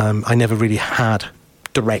case. I never really had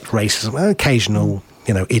direct racism. Occasional,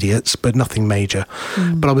 idiots, but nothing major.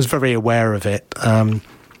 But I was very aware of it. And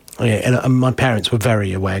my parents were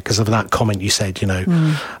very aware because of that comment you said,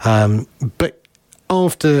 But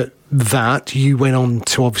after that, you went on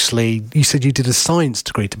to, obviously, you said you did a science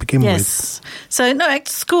degree to begin with. Yes. So, at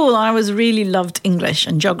school, I really loved English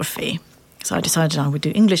and geography. So I decided I would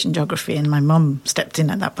do English and geography, and my mum stepped in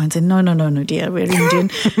at that point and said, no, dear, we're Indian.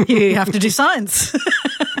 You have to do science.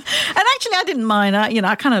 And actually, I didn't mind.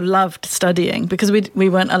 I kind of loved studying, because we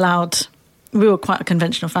weren't allowed we were quite a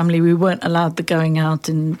conventional family. We weren't allowed the going out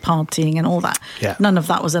and partying and all that. Yeah. None of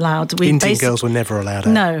that was allowed. Indian girls were never allowed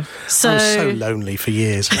out. No. I was so lonely for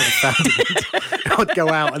years. I'd go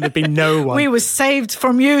out and there'd be no one. We were saved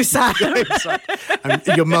from you, Sam. And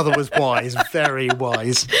your mother was wise, very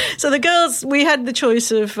wise. So the girls, we had the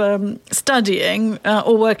choice of studying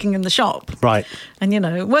or working in the shop. Right. And,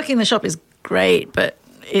 working in the shop is great, but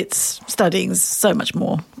studying's so much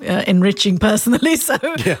more enriching personally. So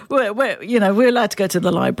we're allowed to go to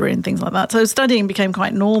the library and things like that. So studying became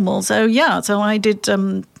quite normal. So I did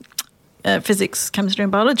physics, chemistry,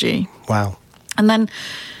 and biology. Wow. And then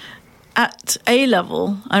at A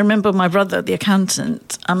level, I remember my brother, the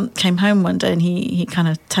accountant, came home one day and he kind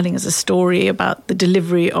of telling us a story about the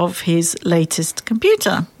delivery of his latest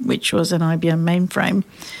computer, which was an IBM mainframe.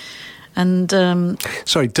 And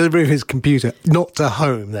sorry, delivery of his computer, not to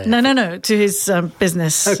home then? No, to his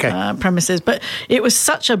business premises. But it was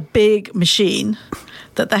such a big machine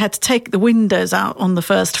that they had to take the windows out on the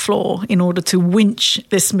first floor in order to winch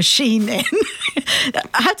this machine in.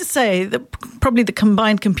 I have to say that probably the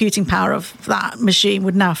combined computing power of that machine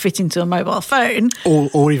would now fit into a mobile phone.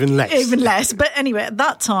 Or even less. Even less. But anyway, at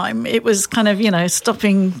that time, it was kind of,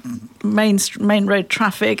 stopping main road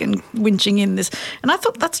traffic and winching in this. And I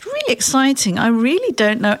thought, that's really exciting. I really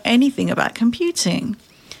don't know anything about computing.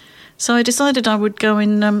 So I decided I would go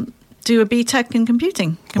and do a BTEC in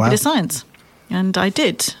computer science. And I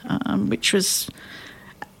did, which was...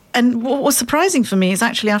 And what was surprising for me is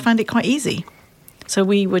actually I found it quite easy. So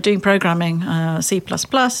we were doing programming, C++,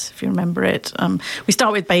 if you remember it. We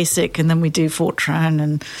start with BASIC, and then we do Fortran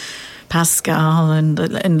and Pascal, and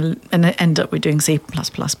end up with doing C++.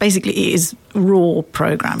 Basically, it is raw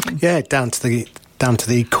programming. Yeah, down to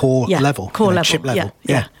the core level. Core level. Chip level.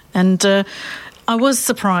 Yeah. And I was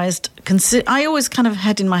surprised. I always kind of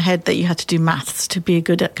had in my head that you had to do maths to be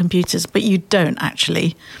good at computers, but you don't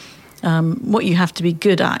actually. What you have to be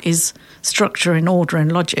good at is structure and order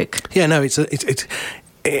and logic. Yeah, no, it's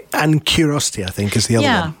and curiosity, I think, is the other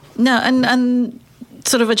one. No, and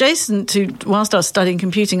sort of adjacent to, whilst I was studying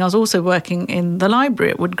computing, I was also working in the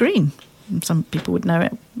library at Wood Green. Some people would know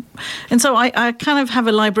it. And so I kind of have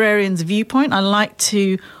a librarian's viewpoint. I like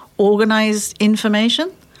to organise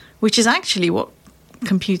information, which is actually what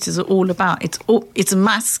computers are all about. It's a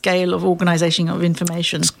mass scale of organisation of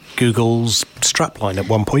information. It's Google's strapline at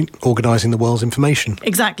one point, organising the world's information.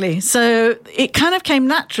 Exactly. So it kind of came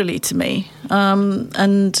naturally to me,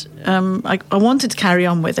 and I wanted to carry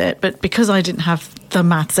on with it, but because I didn't have the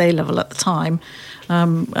maths A level at the time,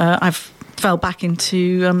 I fell back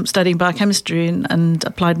into studying biochemistry and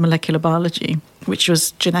applied molecular biology, which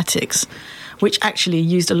was genetics, which actually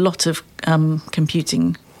used a lot of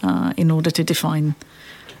computing in order to define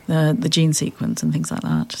the gene sequence and things like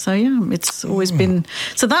that. So, it's always been...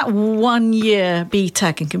 So that 1 year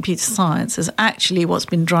BTEC in computer science is actually what's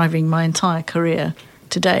been driving my entire career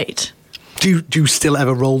to date. Do you still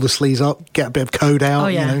ever roll the sleeves up, get a bit of code out? Oh,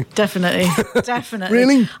 yeah, definitely. Definitely.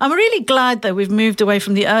 Really? I'm really glad that we've moved away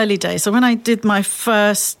from the early days. So when I did my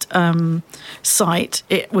first site,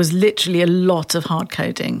 it was literally a lot of hard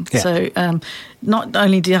coding. Yeah. So not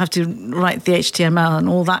only do you have to write the HTML and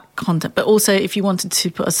all that content, but also if you wanted to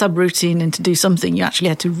put a subroutine in to do something, you actually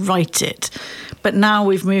had to write it. But now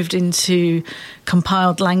we've moved into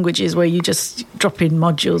compiled languages where you just drop in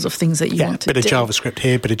modules of things that you want to do. Bit of JavaScript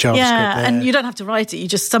here, bit of JavaScript there. And you don't have to write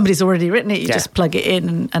it. Somebody's already written it. You just plug it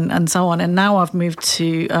in and so on. And now I've moved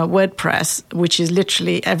to WordPress, which is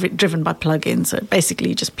literally driven by plugins. So basically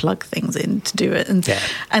you just plug things in to do it.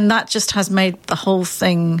 And that just has made the whole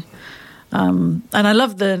thing... and I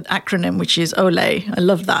love the acronym, which is OLE. I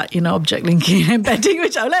love that, object linking and embedding,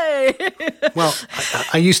 which OLE. Well,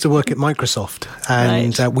 I used to work at Microsoft,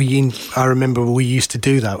 and I remember we used to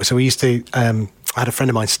do that. So we used to... I had a friend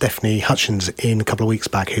of mine, Stephanie Hutchins, in a couple of weeks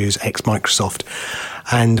back, who's ex-Microsoft,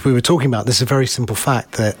 and we were talking about this, a very simple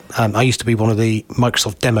fact that I used to be one of the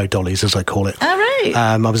Microsoft demo dollies, as I call it. Oh, right.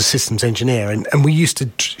 I was a systems engineer, and we used to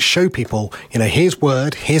show people, here's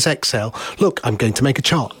Word, here's Excel, look, I'm going to make a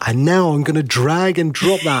chart, and now I'm going to drag and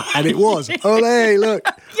drop that, and it was, ole, look.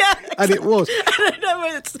 Yeah, exactly. And it was.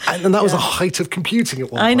 And that was the height of computing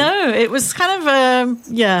at one point. I know. It was kind of,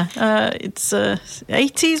 it's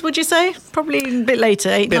 80s, would you say? Probably a bit later,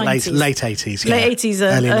 90s. Late 80s, yeah. Late 80s,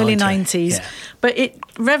 early 90s. Yeah. But it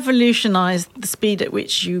revolutionised the speed at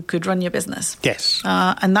which you could run your business. Yes.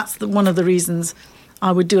 And that's one of the reasons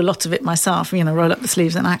I would do a lot of it myself, roll up the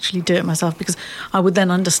sleeves and actually do it myself, because I would then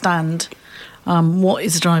understand what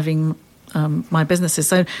is driving my businesses.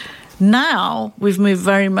 So Now we've moved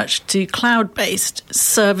very much to cloud-based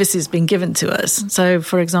services being given to us. So,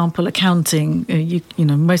 for example, accounting,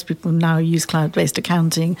 most people now use cloud-based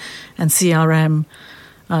accounting, and CRM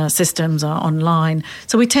systems are online.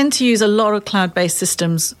 So we tend to use a lot of cloud-based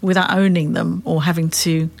systems without owning them or having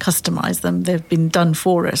to customize them. They've been done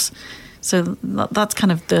for us. So that's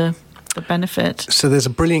kind of the benefit. So there's a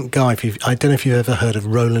brilliant guy, I don't know if you've ever heard of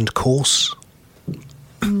Roland Coase.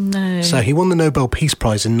 No. So he won the Nobel Peace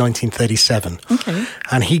Prize in 1937. Okay.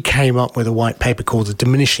 And he came up with a white paper called The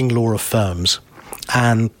Diminishing Law of Firms.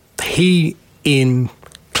 And he,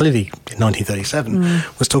 clearly in 1937,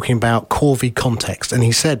 was talking about core v context. And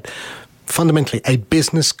he said, fundamentally, a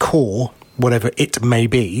business core, whatever it may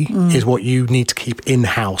be, is what you need to keep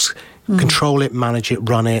in-house. Control it, manage it,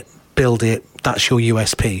 run it, build it. That's your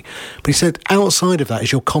USP. But he said outside of that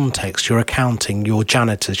is your context, your accounting, your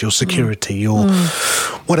janitors, your security, your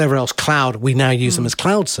whatever else, cloud. We now use them as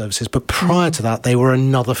cloud services. But prior to that, they were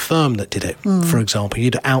another firm that did it. For example,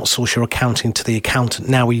 you'd outsource your accounting to the accountant.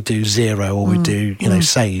 Now we do Xero or we do,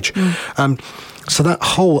 Sage. So that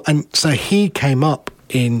whole... And so he came up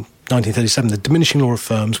in 1937, the diminishing law of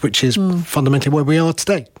firms, which is fundamentally where we are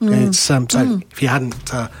today. It's so if you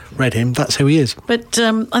hadn't read him, that's who he is. But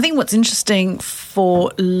I think what's interesting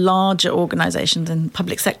for larger organisations and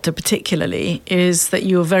public sector particularly is that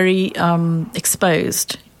you're very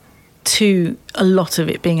exposed to a lot of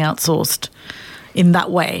it being outsourced in that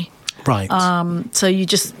way. Right. So you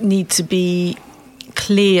just need to be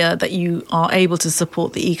clear that you are able to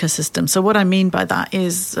support the ecosystem. So what I mean by that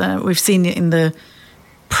is we've seen it in the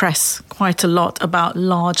press quite a lot about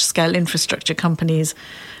large-scale infrastructure companies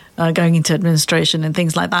going into administration and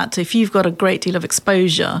things like that. So if you've got a great deal of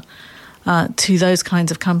exposure to those kinds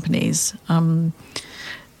of companies,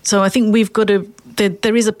 so I think we've got to...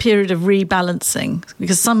 There is a period of rebalancing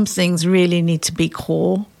because some things really need to be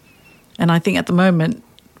core. And I think at the moment,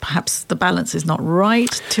 perhaps the balance is not right.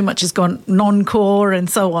 Too much has gone non-core and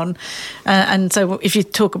so on. And so if you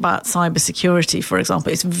talk about cybersecurity, for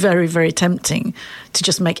example, it's very, very tempting to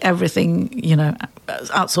just make everything,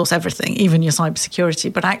 outsource everything, even your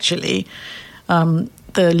cybersecurity. But actually,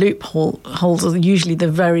 the loopholes are usually the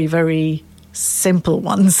very, very simple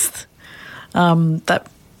ones that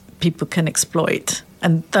people can exploit.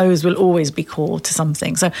 And those will always be core to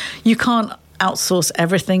something. So you can't outsource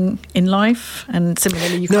everything in life, and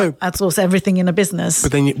similarly you can't outsource everything in a business.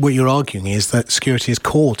 But then what you're arguing is that security is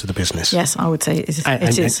core to the business. Yes, I would say it is.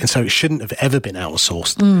 And so it shouldn't have ever been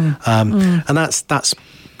outsourced. And that's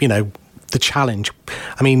the challenge.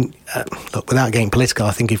 I mean, look, without getting political,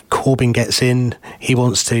 I think if Corbyn gets in, he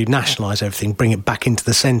wants to nationalise everything, bring it back into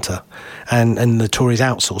the centre, and the Tories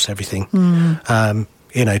outsource everything.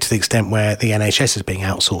 To the extent where the NHS is being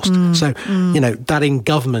outsourced. So, that in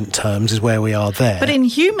government terms is where we are there. But in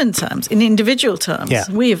human terms, in individual terms,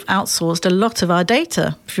 we've outsourced a lot of our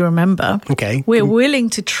data, if you remember. Okay. We're willing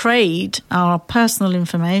to trade our personal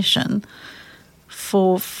information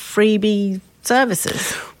for freebie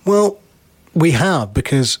services. Well, we have,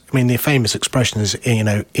 because, the famous expression is,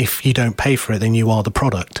 if you don't pay for it, then you are the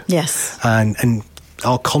product. Yes. And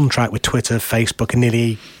our contract with Twitter, Facebook, and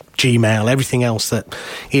nearly Gmail, everything else that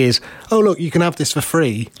is, oh, look, you can have this for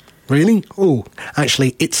free. Really? Oh,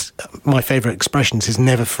 actually, it's my favourite expressions is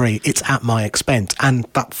never free. It's at my expense. And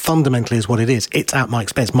that fundamentally is what it is. It's at my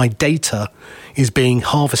expense. My data is being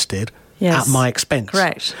harvested at my expense.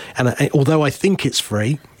 Correct. And although I think it's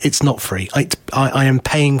free, it's not free. I am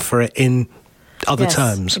paying for it in other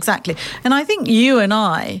terms. Exactly. And I think you and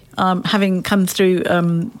I, having come through,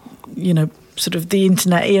 sort of the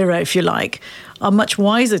internet era, if you like, are much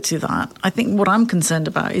wiser to that. I think what I'm concerned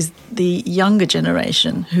about is the younger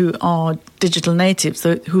generation who are digital natives,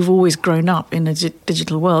 who've always grown up in a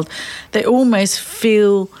digital world. They almost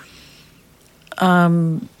feel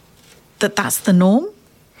that's the norm,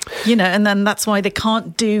 and then that's why they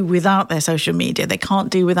can't do without their social media. They can't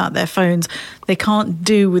do without their phones. They can't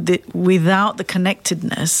do without the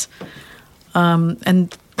connectedness.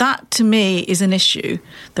 And that, to me, is an issue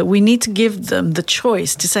that we need to give them the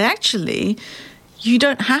choice to say, actually, you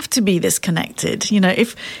don't have to be this connected.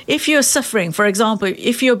 If you're suffering, for example,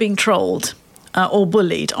 if you're being trolled or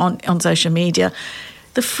bullied on social media,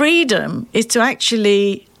 the freedom is to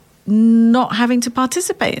actually not having to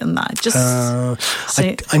participate in that.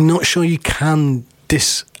 I'm not sure you can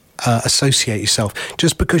disassociate yourself.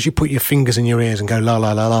 Just because you put your fingers in your ears and go la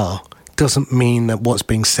la la la doesn't mean that what's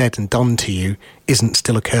being said and done to you isn't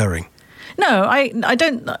still occurring. No, I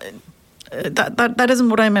don't. That isn't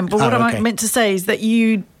what I meant. But what I meant to say is that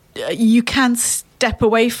you can step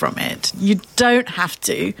away from it. You don't have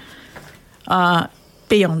to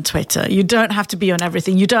be on Twitter. You don't have to be on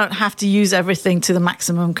everything. You don't have to use everything to the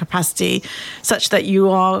maximum capacity such that you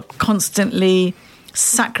are constantly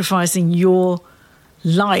sacrificing your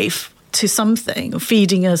life to something or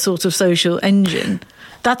feeding a sort of social engine.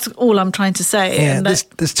 That's all I'm trying to say. Yeah, and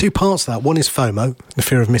there's two parts to that. One is FOMO, the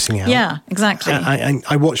fear of missing out. Yeah, exactly.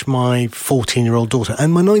 I watch my 14-year-old daughter,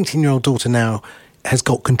 and my 19-year-old daughter now has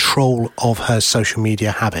got control of her social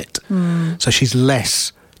media habit. So she's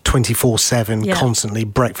less 24/7, constantly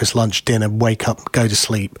breakfast, lunch, dinner, wake up, go to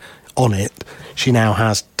sleep on it. She now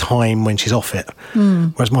has time when she's off it.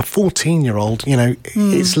 Whereas my 14-year-old,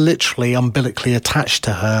 is literally umbilically attached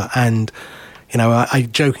to her. And, I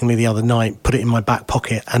jokingly the other night put it in my back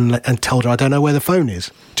pocket and told her I don't know where the phone is,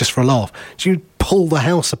 just for a laugh. She would pull the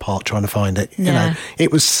house apart trying to find it.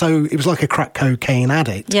 It was like a crack cocaine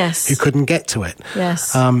addict who couldn't get to it.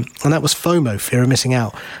 Yes. And that was FOMO, fear of missing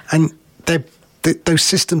out. And those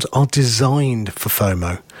systems are designed for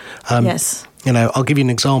FOMO. Yes. I'll give you an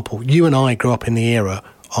example. You and I grew up in the era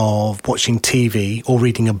of watching TV or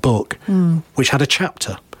reading a book which had a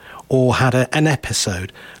chapter or had an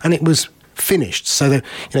episode, and it was finished. So that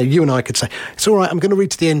you and I could say, it's all right, I'm going to read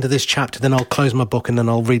to the end of this chapter, then I'll close my book and then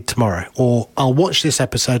I'll read tomorrow. Or I'll watch this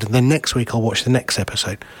episode and then next week I'll watch the next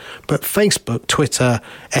episode. But Facebook, Twitter,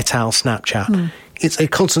 et al., Snapchat, it's a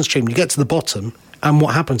constant stream. You get to the bottom and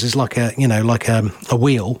what happens is like a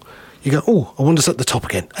wheel. You go, oh, I wonder what's at the top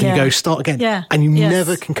again. And you go, start again. Yeah. And you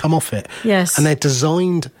never can come off it. Yes. And they're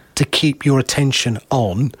designed to keep your attention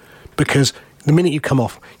on, because the minute you come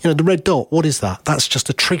off, the red dot, what is that? That's just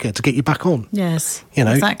a trigger to get you back on. Yes,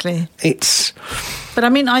 exactly. But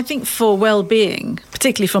I think for well-being,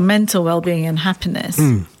 particularly for mental well-being and happiness,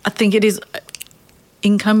 I think it is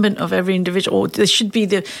incumbent of every individual, or there should be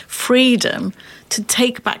the freedom to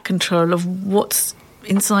take back control of what's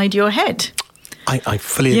inside your head. I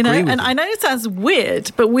fully agree with you. And I know it sounds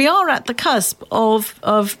weird, but we are at the cusp of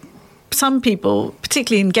some people,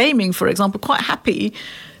 particularly in gaming, for example, quite happy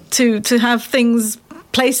to have things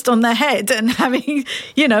placed on their head and having,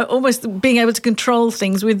 almost being able to control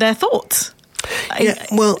things with their thoughts. Yeah,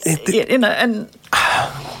 well... and...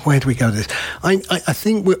 Where do we go with this? I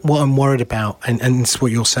think what I'm worried about, and it's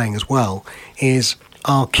what you're saying as well, is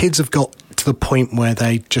our kids have got to the point where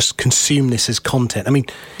they just consume this as content.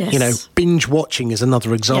 Binge watching is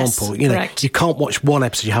another example. Yes, correct. You can't watch one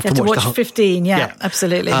episode, you have to watch the whole... 15,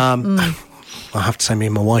 absolutely. I have to say, me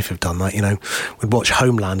and my wife have done that, We'd watch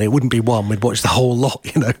Homeland. It wouldn't be one. We'd watch the whole lot,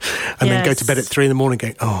 and then go to bed at 3 a.m.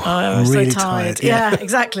 going, I'm really so tired. Yeah,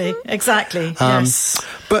 exactly. Yes.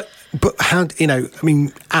 But how,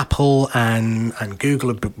 Apple and Google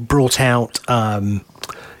have brought out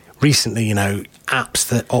recently, apps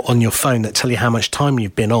that are on your phone that tell you how much time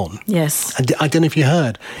you've been on. Yes. And I don't know if you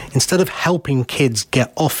heard, instead of helping kids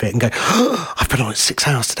get off it and go, I've been on it 6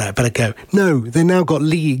 hours today, I better go. No, they've now got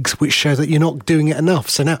leagues which show that you're not doing it enough.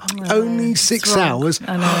 So now only 6 hours.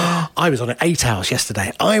 I was on it 8 hours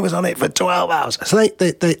yesterday. I was on it for 12 hours. So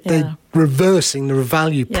they're reversing the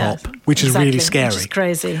value prop, which is really scary. Which is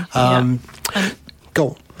crazy. Go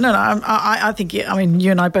on. No, I think, you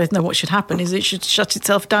and I both know what should happen is it should shut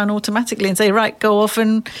itself down automatically and say, right, go off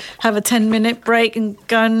and have a 10-minute break and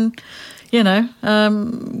go and,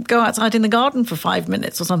 go outside in the garden for 5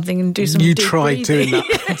 minutes or something and do some deep breathing. You tried doing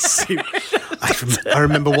that. I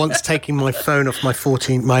remember once taking my phone off my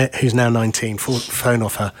 14, who's now 19, phone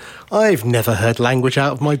off her. I've never heard language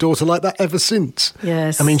out of my daughter like that ever since.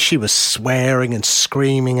 Yes. She was swearing and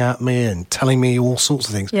screaming at me and telling me all sorts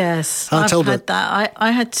of things. Yes, I've had that.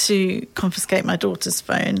 I had to confiscate my daughter's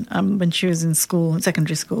phone when she was in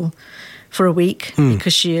secondary school, for a week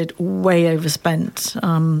because she had way overspent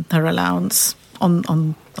her allowance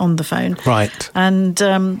on the phone. Right.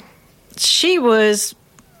 And she was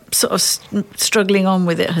sort of struggling on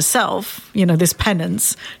with it herself, this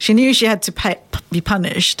penance. She knew she had to be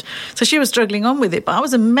punished. So she was struggling on with it. But I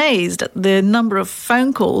was amazed at the number of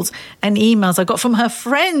phone calls and emails I got from her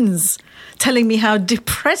friends telling me how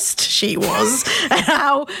depressed she was and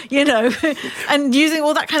how, and using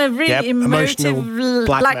all that kind of really emotive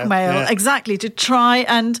blackmail. Exactly, to try.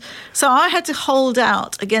 And so I had to hold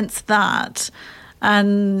out against that.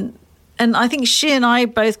 And I think she and I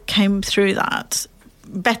both came through that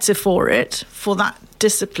better for that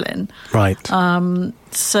discipline. Right.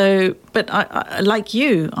 But I like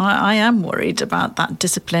you, I am worried about that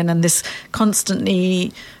discipline and this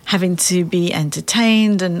constantly having to be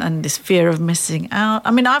entertained and this fear of missing out.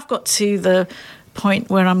 I've got to the point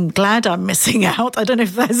where I'm glad I'm missing out. I don't know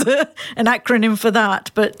if there's an acronym for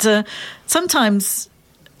that, but sometimes...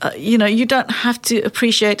 you don't have to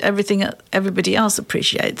appreciate everything that everybody else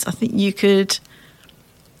appreciates. I think you could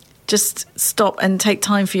just stop and take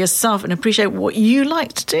time for yourself and appreciate what you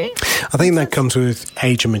like to do? I think that comes with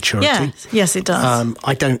age and maturity. Yes, it does.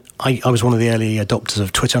 I was one of the early adopters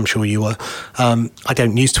of Twitter. I'm sure you were. I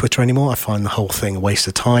don't use Twitter anymore. I find the whole thing a waste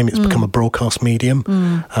of time. It's become a broadcast medium.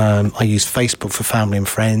 I use Facebook for family and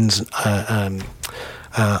friends.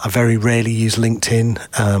 I very rarely use LinkedIn.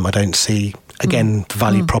 I don't see, again,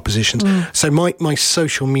 value propositions. So my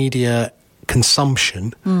social media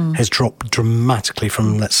consumption has dropped dramatically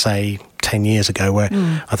from, let's say, 10 years ago, where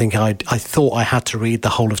I think I thought I had to read the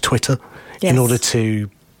whole of Twitter in order to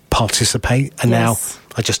participate, and now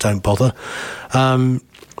I just don't bother.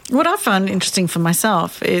 What I found interesting for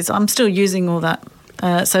myself is I'm still using all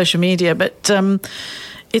that social media, but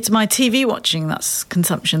it's my TV watching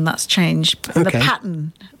consumption that's changed. Okay. The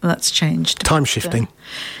pattern that's changed. Time shifting.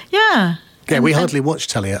 Yeah. Yeah, we hardly watch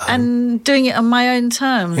telly at home. And doing it on my own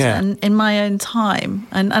terms and in my own time.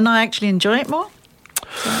 And I actually enjoy it more.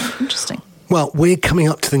 So, interesting. Well, we're coming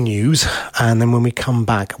up to the news, and then when we come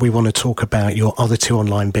back, we want to talk about your other 2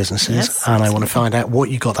 online businesses, and I want to find out what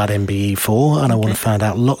you got that MBE for, and I want to find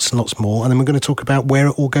out lots and lots more, and then we're going to talk about where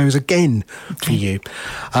it all goes again for you.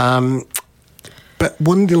 But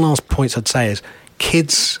one of the last points I'd say is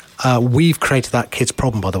kids. We've created that kids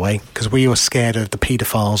problem, by the way, because we were scared of the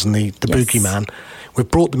paedophiles and the boogeyman. We've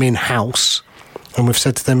brought them in-house, and we've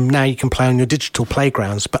said to them, now you can play on your digital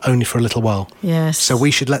playgrounds, but only for a little while. Yes. So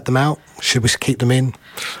we should let them out? Should we keep them in?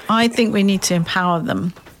 I think we need to empower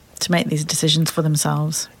them to make these decisions for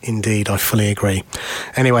themselves. Indeed, I fully agree.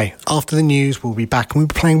 Anyway, after the news, we'll be back, and we'll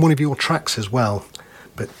be playing one of your tracks as well.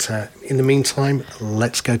 But in the meantime,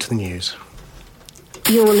 let's go to the news.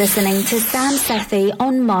 You're listening to Sam Sethi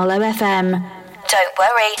on Marlow FM. Don't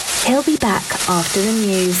worry, he'll be back after the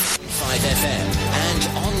news. 5FM and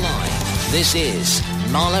online. This is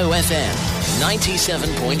Marlow FM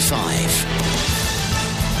 97.5.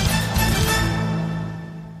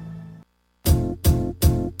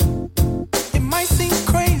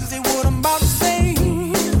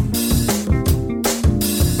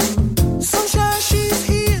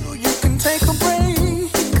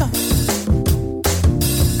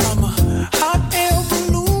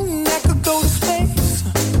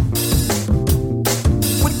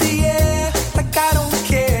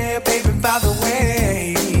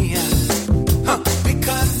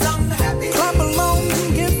 Because I'm happy. Clap along.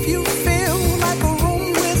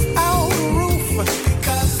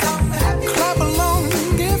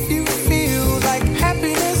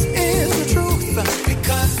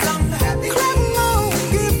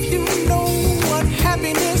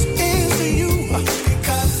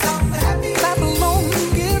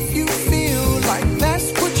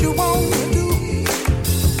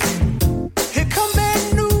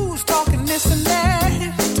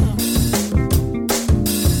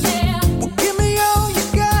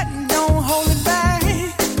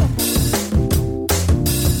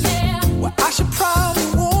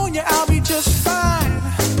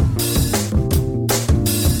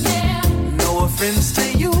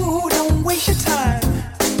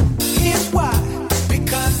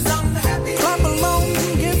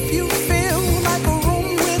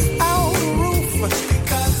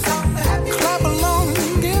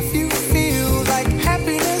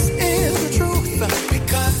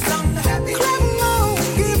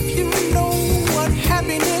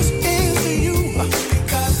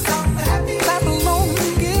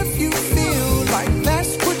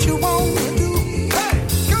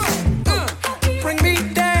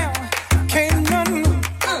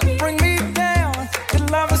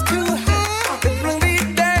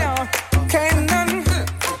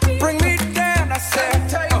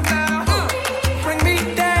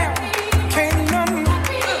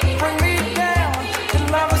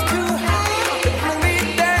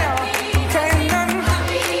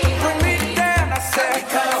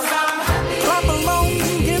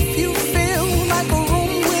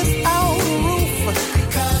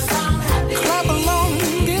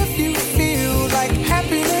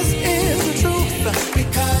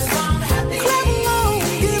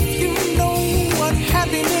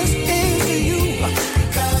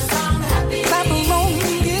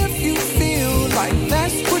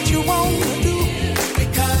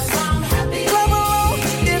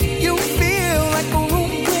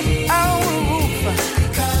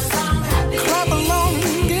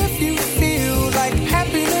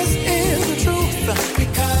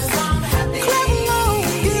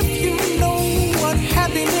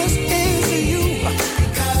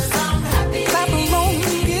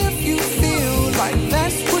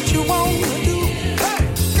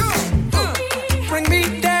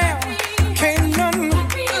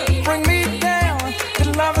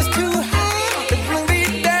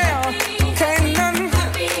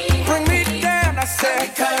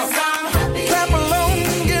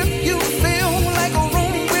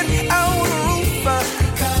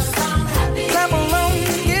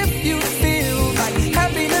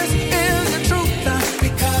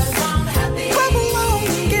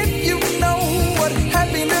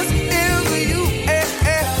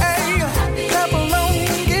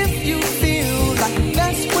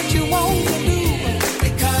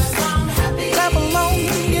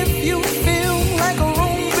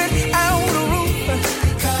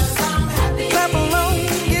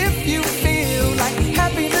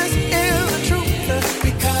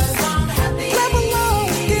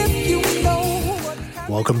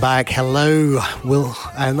 Welcome back. Hello, Will.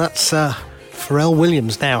 And that's Pharrell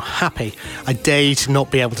Williams now. Happy. I dare you to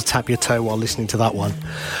not be able to tap your toe while listening to that one.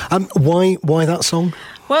 Why that song?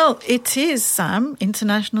 Well, it is, Sam,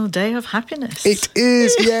 International Day of Happiness. It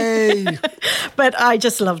is, yay! But I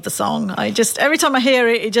just love the song. Every time I hear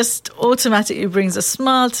it, it just automatically brings a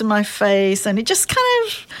smile to my face, and it just kind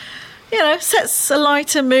of, sets a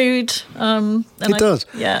lighter mood. It does.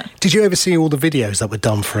 Yeah. Did you ever see all the videos that were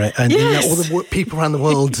done for it? And yes. All the people around the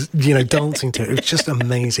world, dancing to it. It was just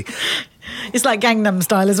amazing. It's like Gangnam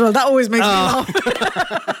Style as well. That always makes me laugh.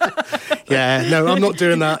 Yeah, no, I'm not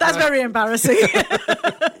doing that. That's very embarrassing.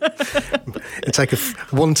 It'd take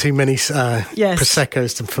one too many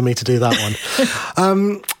Prosecco's for me to do that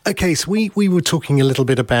one. Okay, so we were talking a little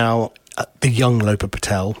bit about the young Lopa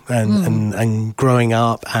Patel and growing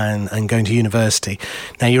up and going to university.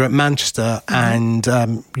 Now, you're at Manchester and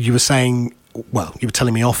you were saying... Well, you were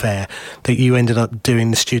telling me off air that you ended up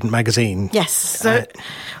doing the student magazine. Yes. So,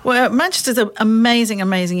 Manchester's an amazing,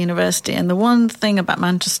 amazing university. And the one thing about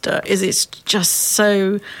Manchester is it's just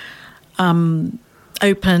so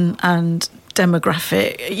open and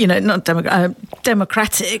democratic.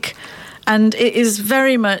 And it is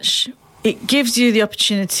very much... It gives you the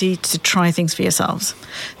opportunity to try things for yourselves.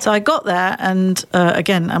 So I got there and,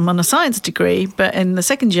 again, I'm on a science degree, but in the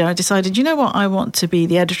second year I decided, you know what, I want to be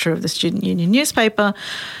the editor of the Student Union newspaper.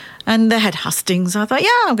 And they had hustings. I thought,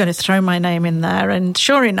 I'm going to throw my name in there. And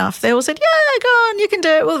sure enough, they all said, go on, you can do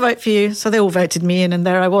it, we'll vote for you. So they all voted me in, and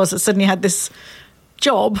there I was. I suddenly had this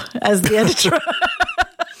job as the editor.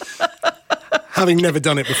 Having never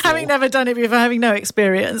done it before. Having no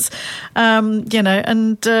experience. That's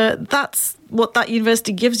what that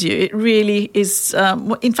university gives you. It really is,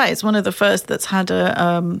 in fact, it's one of the first that's had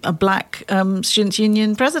a black students'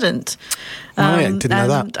 union president. Didn't know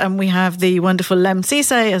that. And we have the wonderful Lem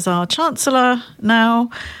Cisse as our chancellor now.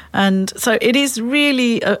 And so it is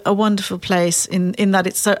really a wonderful place in that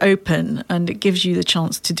it's so open and it gives you the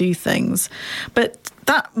chance to do things. But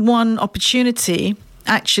that one opportunity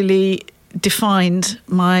actually defined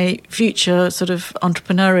my future sort of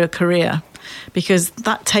entrepreneurial career, because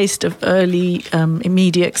that taste of early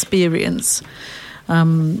immediate experience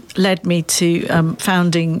led me to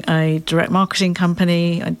founding a direct marketing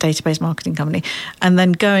company, a database marketing company, and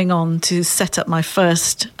then going on to set up my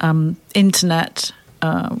first internet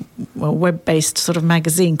web-based sort of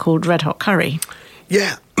magazine called Red Hot Curry.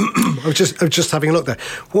 Yeah. I was just having a look there.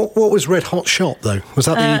 What was Red Hot Shop, though? Was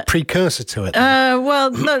that the precursor to it? Well,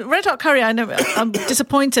 no, Red Hot Curry, I'm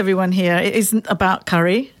disappoint everyone here. It isn't about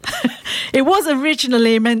curry. It was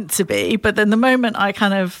originally meant to be, but then the moment I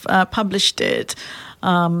kind of published it,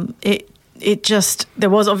 there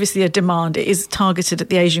was obviously a demand. It is targeted at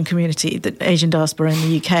the Asian community, the Asian diaspora in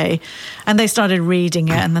the UK. And they started reading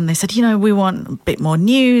it, and then they said, we want a bit more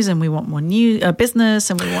news, and we want more business,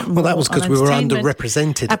 and we want more. Well, that was because we were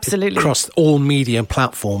underrepresented across all media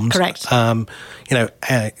platforms. Correct.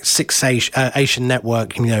 Six Asian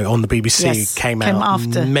Network, on the BBC came out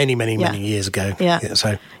after many years ago. Yeah.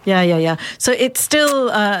 So it's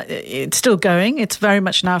still going. It's very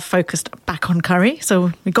much now focused back on curry.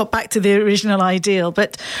 So we got back to the original ideal,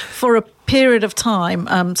 but for a period of time,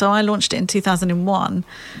 so I launched it in 2001,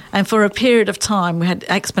 and for a period of time we had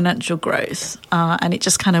exponential growth, and it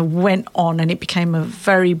just kind of went on, and it became a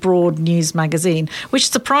very broad news magazine, which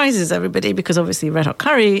surprises everybody because obviously Red Hot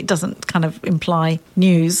Curry doesn't kind of imply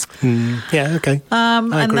news. Yeah, okay.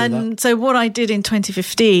 And then, so what I did in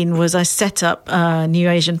 2015 was I set up New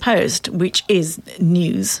Asian Post, which is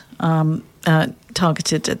news.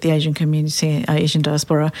 Targeted at the Asian community, Asian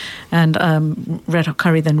diaspora, and Red Hot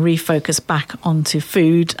Curry then refocused back onto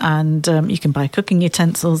food, and you can buy cooking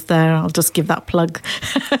utensils there. I'll just give that plug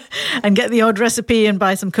and get the odd recipe and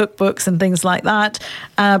buy some cookbooks and things like that.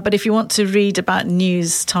 But if you want to read about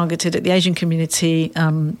news targeted at the Asian community,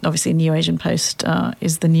 obviously New Asian Post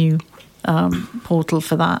is the new portal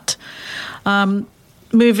for that.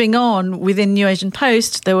 Moving on, within New Asian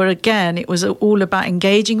Post, it was all about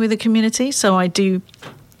engaging with the community. So I do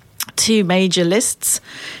 2 major lists.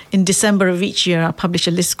 In December of each year, I publish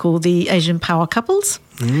a list called the Asian Power Couples,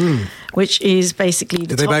 which is basically...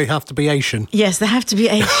 Do they both have to be Asian? Yes, they have to be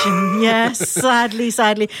Asian. Yes,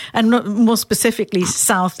 sadly. And more specifically,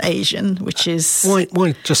 South Asian, which is...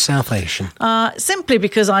 Why just South Asian? Simply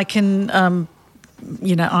because I can...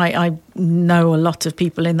 I know a lot of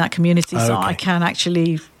people in that community, so I can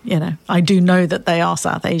actually, I do know that they are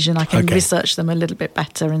South Asian. I can research them a little bit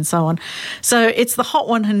better and so on. So it's the Hot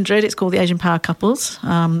 100. It's called the Asian Power Couples.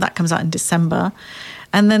 That comes out in December.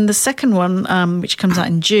 And then the second one, which comes out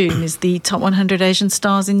in June, is the top 100 Asian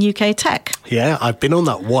stars in UK tech. Yeah, I've been on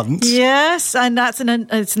that once. Yes, and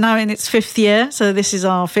it's now in its 5th year, so this is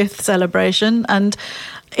our 5th celebration. And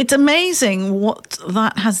it's amazing what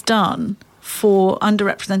that has done for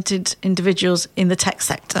underrepresented individuals in the tech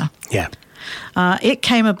sector. Yeah. It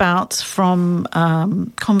came about from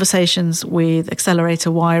conversations with Accelerator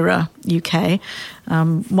Wira UK.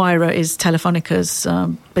 Wira is Telefonica's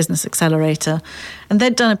business accelerator. And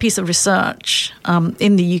they'd done a piece of research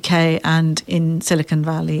in the UK and in Silicon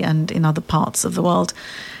Valley and in other parts of the world.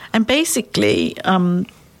 And basically,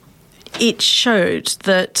 it showed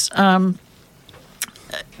that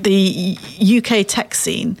the UK tech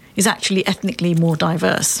scene is actually ethnically more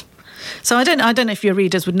diverse. So I don't know if your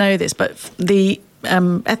readers would know this, but the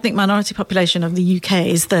ethnic minority population of the UK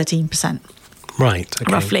is 13%. Right,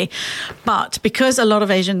 okay. Roughly. But because a lot of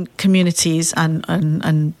Asian communities,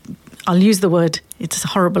 and I'll use the word, it's a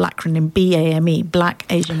horrible acronym, BAME, Black,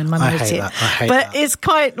 Asian and Minority. I hate but that. it's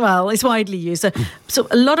quite, it's widely used. So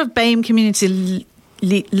a lot of BAME communities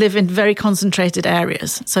live in very concentrated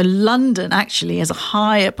areas. So London actually has a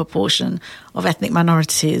higher proportion of ethnic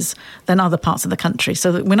minorities than other parts of the country.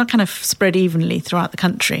 So that we're not kind of spread evenly throughout the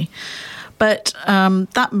country. But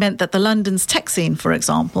that meant that the London's tech scene, for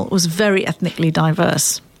example, was very ethnically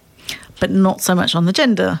diverse, but not so much on the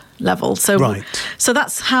gender level. So, right. So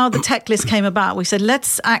that's how the tech list came about. We said,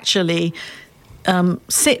 let's actually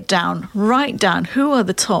sit down, write down who are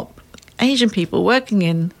the top Asian people working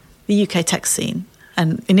in the UK tech scene.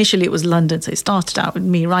 And initially it was London, so it started out with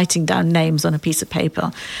me writing down names on a piece of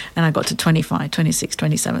paper. And I got to 25, 26,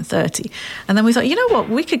 27, 30. And then we thought, you know what,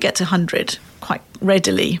 we could get to 100 quite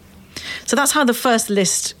readily. So that's how the first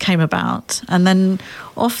list came about. And then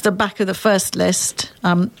off the back of the first list,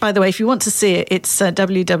 by the way, if you want to see it, it's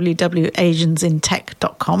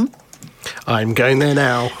www.asiansintech.com. I'm going there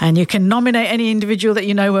now. And you can nominate any individual that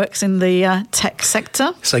you know works in the tech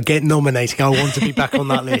sector. So get nominating. I want to be back on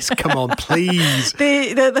that list. Come on, please.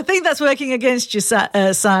 The thing that's working against you,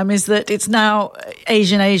 Sam, is that it's now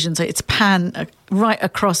Asian. So it's pan right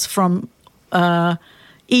across from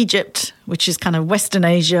Egypt, which is kind of Western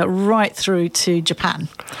Asia, right through to Japan.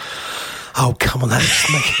 Oh, come on.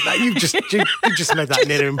 You just made that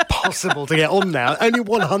near impossible to get on now. Only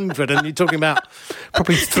 100 and you're talking about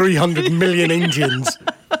probably 300 million Indians.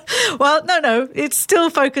 Well, no. It's still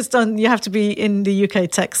focused on you have to be in the UK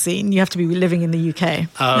tech scene. You have to be living in the UK.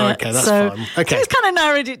 Oh, okay. That's fine. Okay. So it's kind of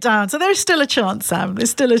narrowed it down. So there's still a chance, Sam.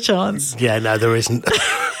 There's still a chance. Yeah, no, there isn't.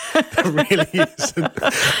 There really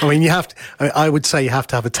isn't. I mean, I would say you have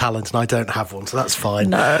to have a talent, and I don't have one, so that's fine.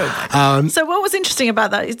 No. So what was interesting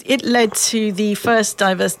about that is it led to the first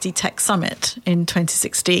Diversity Tech Summit in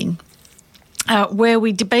 2016, where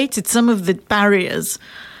we debated some of the barriers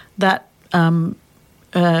that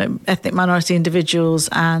ethnic minority individuals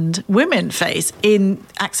and women face in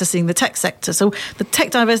accessing the tech sector. So the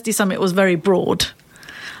Tech Diversity Summit was very broad.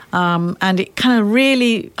 And it kind of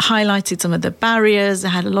really highlighted some of the barriers. It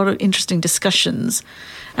had a lot of interesting discussions.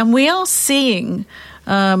 And we are seeing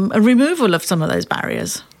a removal of some of those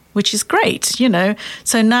barriers, which is great, you know.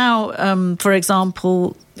 So now, for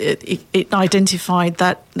example, it identified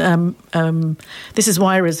that, this is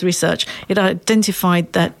Wira's research, it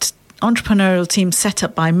identified that entrepreneurial teams set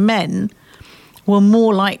up by men were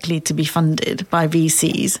more likely to be funded by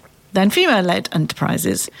VCs than female-led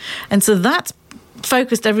enterprises. And so that's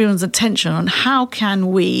focused everyone's attention on how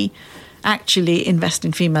can we actually invest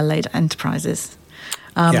in female-led enterprises.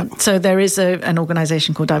 So there is an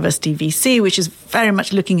organisation called Diversity VC, which is very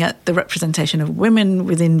much looking at the representation of women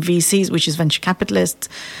within VCs, which is venture capitalists.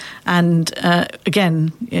 And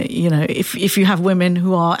again, you know, if you have women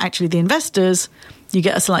who are actually the investors, you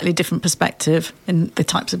get a slightly different perspective in the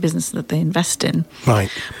types of business that they invest in. Right.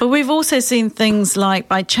 But we've also seen things like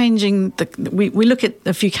by changing we look at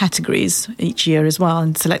a few categories each year as well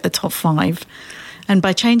and select the top 5. And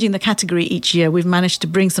by changing the category each year, we've managed to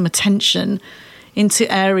bring some attention into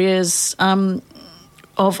areas of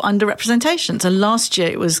underrepresentation. So last year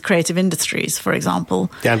it was creative industries, for example.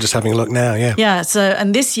 Yeah, I'm just having a look now, yeah. Yeah,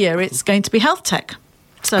 and this year it's going to be health tech.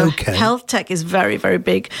 So health tech is very, very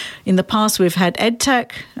big. In the past, we've had ed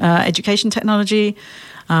tech, education technology.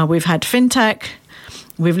 We've had fintech.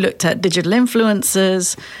 We've looked at digital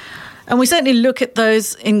influencers. And we certainly look at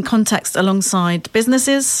those in context alongside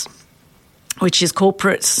businesses, which is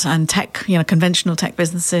corporates and tech, you know, conventional tech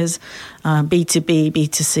businesses, B2B,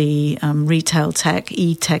 B2C, retail tech,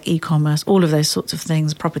 e-commerce, all of those sorts of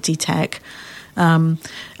things, property tech, and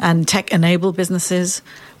tech-enabled businesses.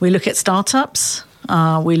 We look at startups.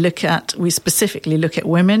 We specifically look at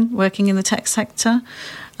women working in the tech sector.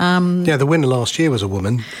 The winner last year was a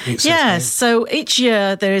woman. Yes, so each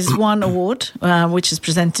year there is one award, which is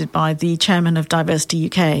presented by the chairman of Diversity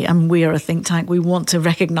UK, and we are a think tank. We want to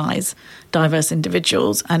recognise diverse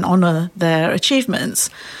individuals and honour their achievements.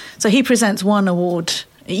 So he presents one award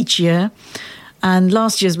each year, and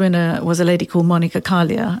last year's winner was a lady called Monica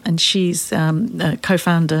Kalia, and she's a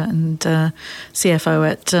co-founder and CFO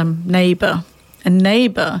at Neighbour. And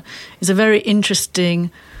Neighbour is a very interesting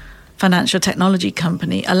financial technology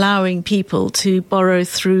company allowing people to borrow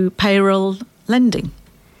through payroll lending.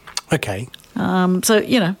 Okay.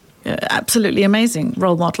 So, absolutely amazing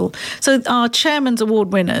role model. So our Chairman's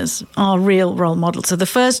Award winners are real role models. So the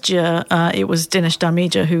first year, it was Dinesh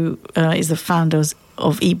Dharmeja, who is the founder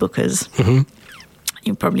of eBookers. Mm-hmm.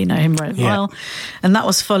 You probably know him very well. And that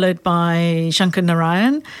was followed by Shankar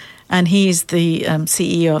Narayan, and he's the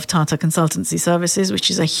CEO of Tata Consultancy Services, which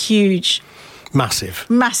is a huge... Massive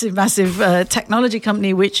technology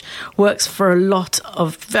company which works for a lot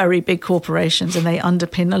of very big corporations, and they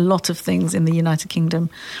underpin a lot of things in the United Kingdom.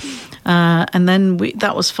 And then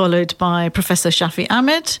that was followed by Professor Shafi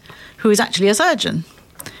Ahmed, who is actually a surgeon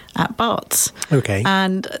at Barts. Okay.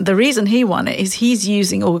 And the reason he won it is he's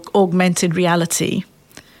using augmented reality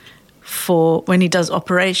for when he does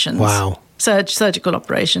operations. Wow. Surgical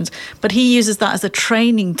operations. But he uses that as a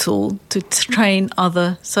training tool to train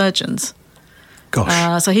other surgeons.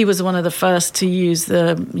 Gosh. So he was one of the first to use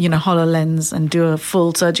the, HoloLens and do a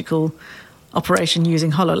full surgical operation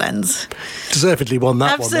using HoloLens. Deservedly won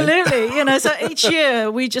that Absolutely. one. Absolutely. So each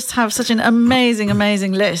year we just have such an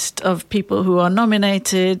amazing list of people who are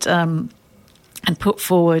nominated and put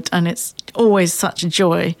forward, and it's always such a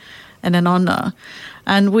joy and an honour.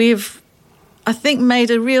 And we've, I think,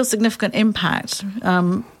 made a real significant impact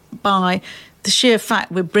by the sheer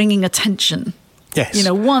fact we're bringing attention. Yes.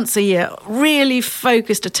 Once a year, really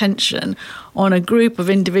focused attention on a group of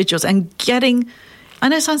individuals and getting, I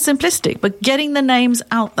know it sounds simplistic, but getting the names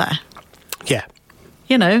out there. Yeah.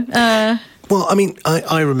 Well, I mean,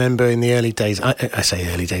 I remember in the early days, I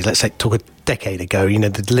say early days, let's say talk a decade ago,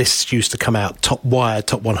 the lists used to come out, top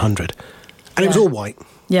 100. And it was all white.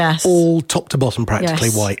 Yes. All top to bottom practically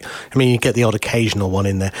white. I mean, you get the odd occasional one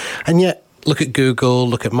in there. And yet, look at Google,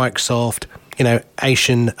 look at Microsoft,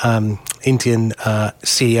 Asian, Indian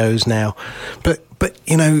CEOs now. But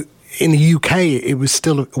in the UK, it was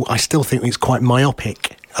still, I still think it's quite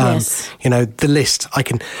myopic. Yes. The list, I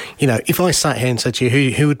can, if I sat here and said to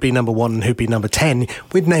you who would be number 1 and who'd be number 10,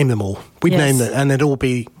 we'd name them all. We'd name them, and they'd all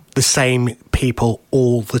be the same people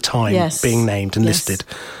all the time being named and listed.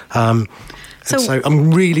 So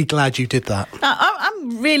I'm really glad you did that.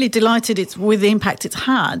 I'm really delighted with the impact it's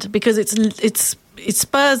had, because it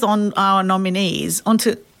spurs on our nominees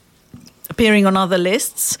onto appearing on other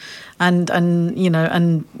lists and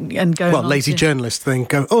going. Well, lazy journalists then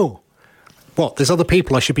go, oh, what? There's other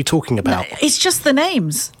people I should be talking about. No, it's just the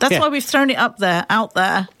names. That's why we've thrown it out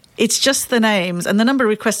there. It's just the names, and the number of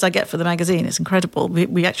requests I get for the magazine is incredible.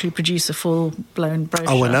 We actually produce a full-blown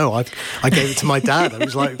brochure. Oh, I know. I gave it to my dad. I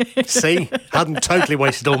was like, see, hadn't totally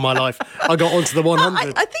wasted all my life. I got onto the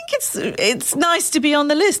 100. I think it's nice to be on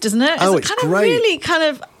the list, isn't it? Oh, it's great. Really kind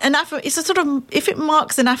of it's a sort of, if it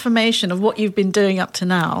marks an affirmation of what you've been doing up to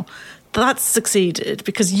now, that's succeeded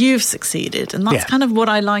because you've succeeded, and that's kind of what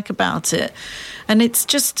I like about it. And it's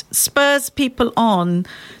just spurs people on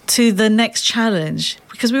to the next challenge,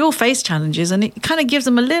 because we all face challenges, and it kind of gives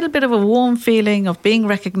them a little bit of a warm feeling of being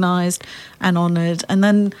recognised and honoured. And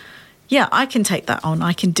then, I can take that on,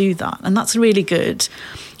 I can do that, and that's really good.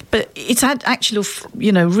 But it's had actual,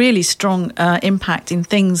 really strong impact in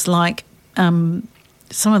things like some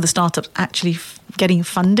of the startups actually getting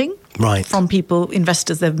funding from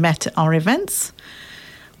investors they've met at our events.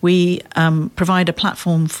 We provide a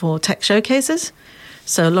platform for tech showcases,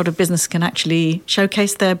 so a lot of business can actually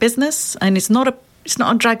showcase their business, and it's not a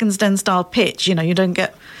Dragon's Den style pitch. You don't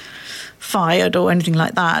get fired or anything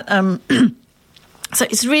like that. So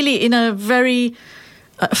it's really in a very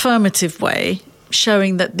affirmative way,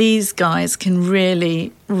 showing that these guys can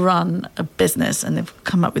really run a business, and they've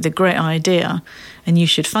come up with a great idea, and you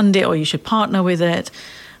should fund it or you should partner with it.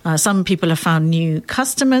 Some people have found new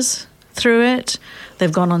customers through it.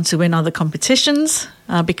 They've gone on to win other competitions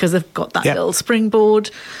because they've got that little springboard.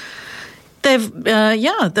 They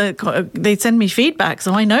send me feedback,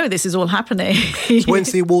 so I know this is all happening. So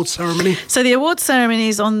when's the awards ceremony? So the awards ceremony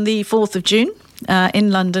is on the 4th of June in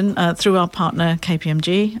London through our partner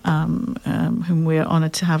KPMG, whom we're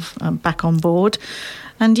honoured to have back on board.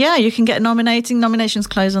 And you can get nominating. Nominations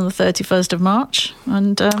close on the 31st of March.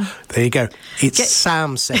 And there you go. It's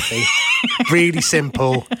Sam Sethi. Really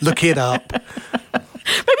simple. Look it up.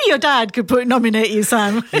 Maybe your dad could nominate you,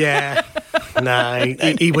 Sam. Yeah. No,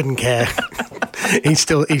 he wouldn't care. He's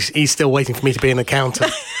still waiting for me to be an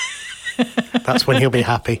accountant. That's when he'll be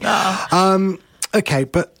happy. Oh. Okay,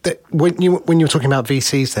 but when you were talking about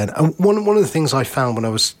VCs then, one of the things I found when I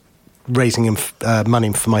was raising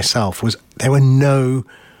money for myself was there were no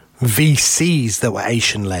VCs that were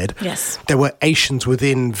Asian-led. Yes. There were Asians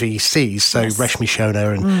within VCs, so yes. Reshmi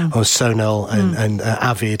Shona and Sonal and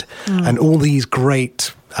Avid and all these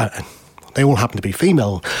great... they all happen to be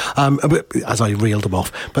female, as I reeled them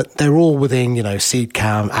off. But they're all within,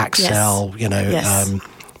 Seedcam, Axel, yes.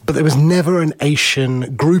 But there was never an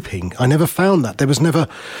Asian grouping. I never found that. There was never...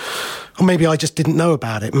 Or maybe I just didn't know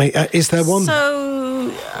about it. Is there one?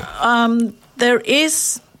 So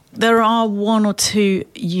there are one or two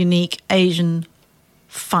unique Asian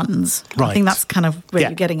funds. Right. I think that's kind of where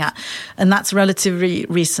you're getting at. And that's relatively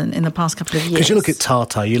recent in the past couple of years. Because you look at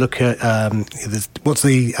Tata, you look at, what's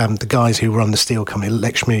the guys who run the steel company,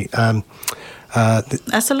 Lakshmi...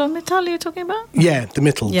 ArcelorMittal you're talking about? Yeah, the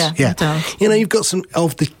Mittals. Yeah. Mittal. You've got some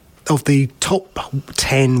of the top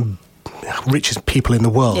 10 richest people in the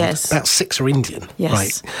world. Yes. About 6 are Indian.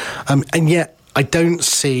 Yes. Right? And yet I don't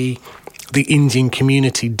see the Indian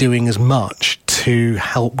community doing as much to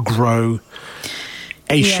help grow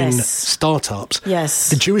Asian startups.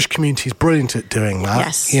 Yes. The Jewish community is brilliant at doing that.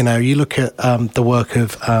 Yes. You look at the work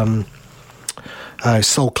of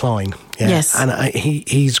Sol Klein. Yeah. Yes. And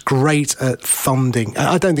he's great at funding.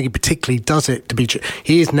 I don't think he particularly does it to be...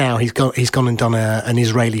 He is now. He's gone and done an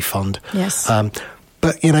Israeli fund. Yes.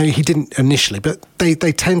 But, he didn't initially. But they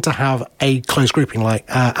tend to have a close grouping, like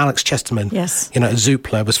Alex Chesterman, yes.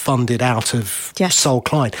 Zoopla was funded out of Sol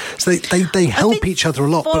Klein. So they help each other a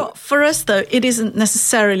lot. For us, though, it isn't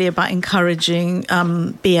necessarily about encouraging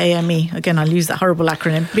BAME. Again, I'll use that horrible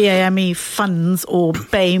acronym. BAME funds or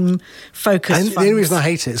BAME-focused funds. The only reason I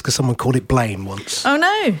hate it is because someone called it blame once. Oh,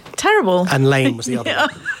 no. Terrible. And lame was the other one.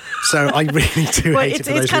 So I really do hate it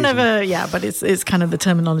for those kind reasons. But it's kind of the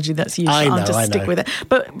terminology that's used. I'll just stick with it.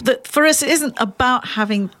 But for us, it isn't about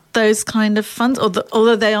having those kind of funds,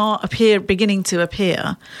 although they are beginning to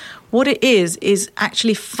appear. What it is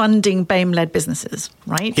actually funding BAME-led businesses,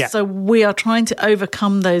 right? Yeah. So we are trying to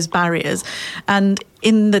overcome those barriers. And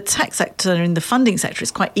in the tech sector, in the funding sector,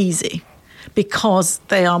 it's quite easy because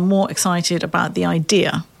they are more excited about the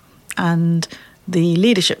idea and the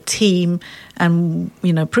leadership team and,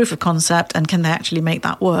 proof of concept, and can they actually make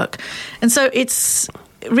that work? And so it's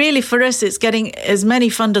really, for us, it's getting as many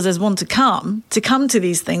funders as want to come to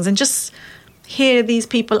these things and just hear these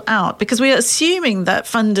people out, because we are assuming that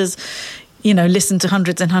funders, listen to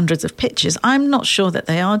hundreds and hundreds of pitches. I'm not sure that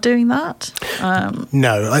they are doing that.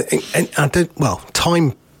 No, I don't. Well,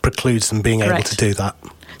 time precludes them being able to do that.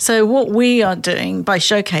 So what we are doing by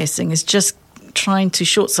showcasing is just trying to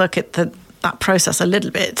short-circuit that process a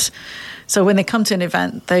little bit. So when they come to an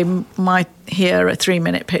event, they might hear a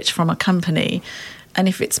 3-minute pitch from a company, and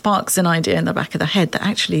if it sparks an idea in the back of the head, that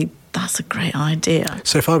actually, that's a great idea.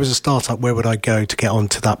 So if I was a startup, where would I go to get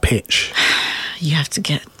onto that pitch? You have to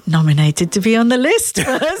get nominated to be on the list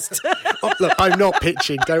first. Look, I'm not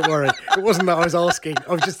pitching, don't worry. It wasn't that I was asking.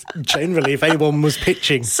 I was just generally if anyone was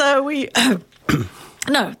pitching. So we...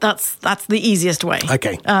 No, that's the easiest way.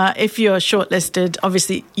 Okay. If you're shortlisted,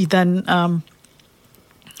 obviously you then,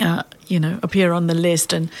 appear on the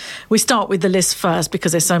list. And we start with the list first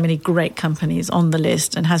because there's so many great companies on the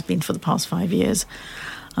list and has been for the past 5 years.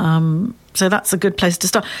 So that's a good place to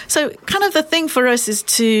start. So kind of the thing for us is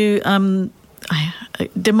to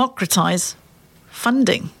democratize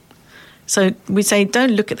funding. So we say,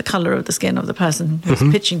 don't look at the colour of the skin of the person who's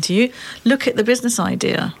pitching to you. Look at the business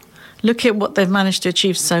idea. Look at what they've managed to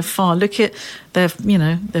achieve so far. Look at their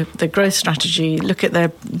growth strategy. Look at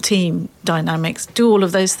their team dynamics. Do all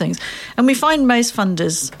of those things, and we find most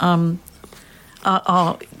funders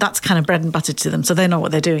are that's kind of bread and butter to them, so they know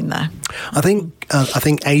what they're doing there. I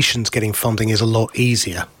think Asians getting funding is a lot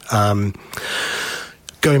easier.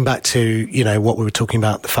 Going back to, what we were talking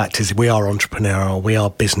about, the fact is we are entrepreneurial, we are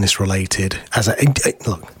business related.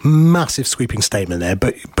 Look, massive sweeping statement there,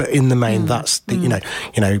 but in the main, that's the,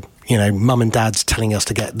 mum and dad's telling us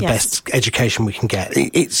to get the best education we can get.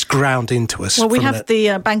 It's ground into us. Well, we have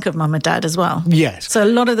the Bank of Mum and Dad as well. Yes. So a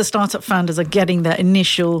lot of the startup founders are getting their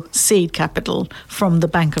initial seed capital from the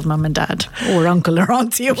Bank of Mum and Dad, or uncle or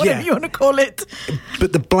auntie, or whatever you want to call it.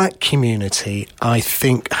 But the black community, I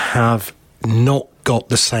think, have not got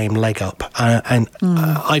the same leg up.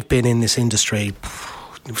 I've been in this industry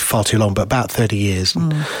far too long, but about 30 years,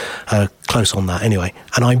 close on that anyway.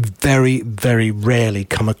 And I very, very rarely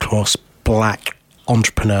come across black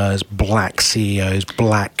entrepreneurs, black CEOs,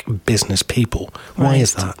 black business people. Why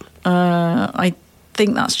is that? I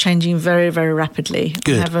think that's changing very, very rapidly.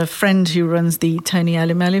 Good. I have a friend who runs the Tony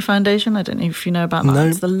Elumelu Foundation. I don't know if you know about that. No.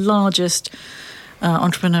 It's the largest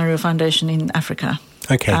entrepreneurial foundation in Africa.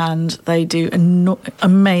 Okay. And they do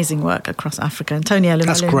amazing work across Africa. And Tony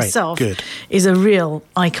Elumelu himself is a real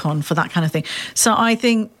icon for that kind of thing. So I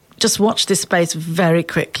think just watch this space very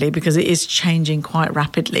quickly because it is changing quite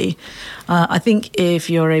rapidly. I think if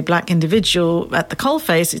you're a black individual at the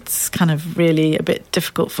coalface, it's kind of really a bit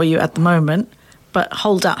difficult for you at the moment. But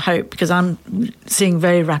hold out hope because I'm seeing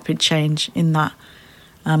very rapid change in that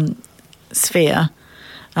sphere.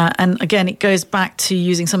 And again, it goes back to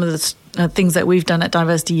using some of the things that we've done at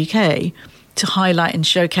Diversity UK to highlight and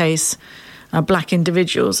showcase black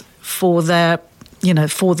individuals for their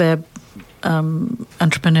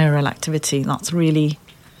entrepreneurial activity. That's really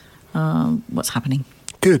what's happening.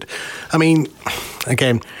 Good. I mean,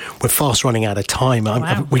 again, we're fast running out of time.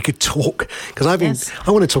 Wow. We could talk because I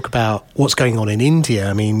want to talk about what's going on in India.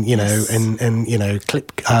 I mean, and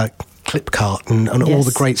Flipkart and all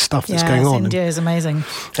the great stuff that's going on. India is amazing.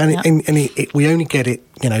 And we only get it,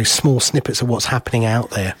 small snippets of what's happening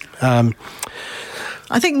out there.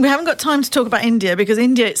 I think we haven't got time to talk about India because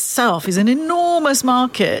India itself is an enormous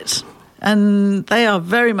market. And they are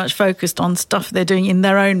very much focused on stuff they're doing in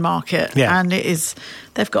their own market. Yeah. And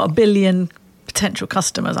they've got 1 billion potential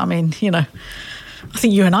customers. I mean, I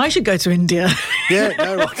think you and I should go to India. Yeah,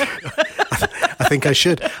 no, I think I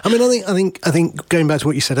should. I mean, I think going back to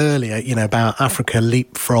what you said earlier, about Africa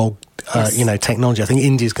leapfrog, technology. I think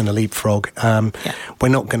India's going to leapfrog. We're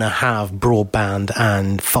not going to have broadband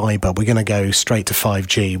and fibre. We're going to go straight to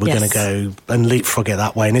 5G. We're going to go and leapfrog it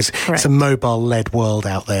that way. And it's a mobile-led world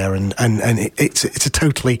out there, and it's a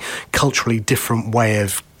totally culturally different way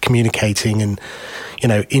of communicating. And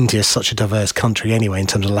India is such a diverse country anyway in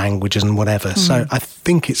terms of languages and whatever. So I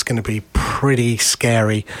think it's going to be pretty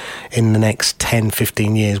scary in the next 10,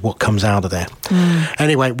 15 years what comes out of there.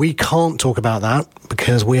 Anyway, we can't talk about that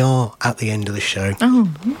because we are at the end of the show.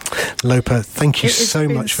 Lopa, thank you so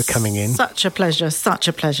much for coming in. Such a pleasure.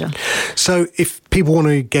 So if people want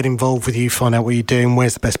to get involved with you, find out what you're doing,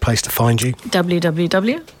 where's the best place to find you?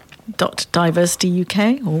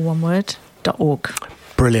 www.diversityuk, or one word, .org.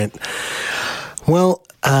 Brilliant. Well,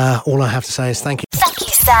 all I have to say is thank you. Thank you,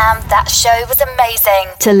 Sam. That show was amazing.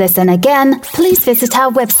 To listen again, please visit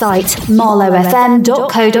our website,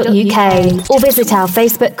 marlowfm.co.uk, or visit our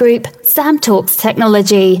Facebook group, Sam Talks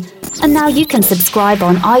Technology. And now you can subscribe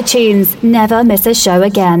on iTunes. Never miss a show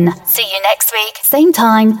again. See you next week. Same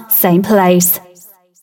time, same place.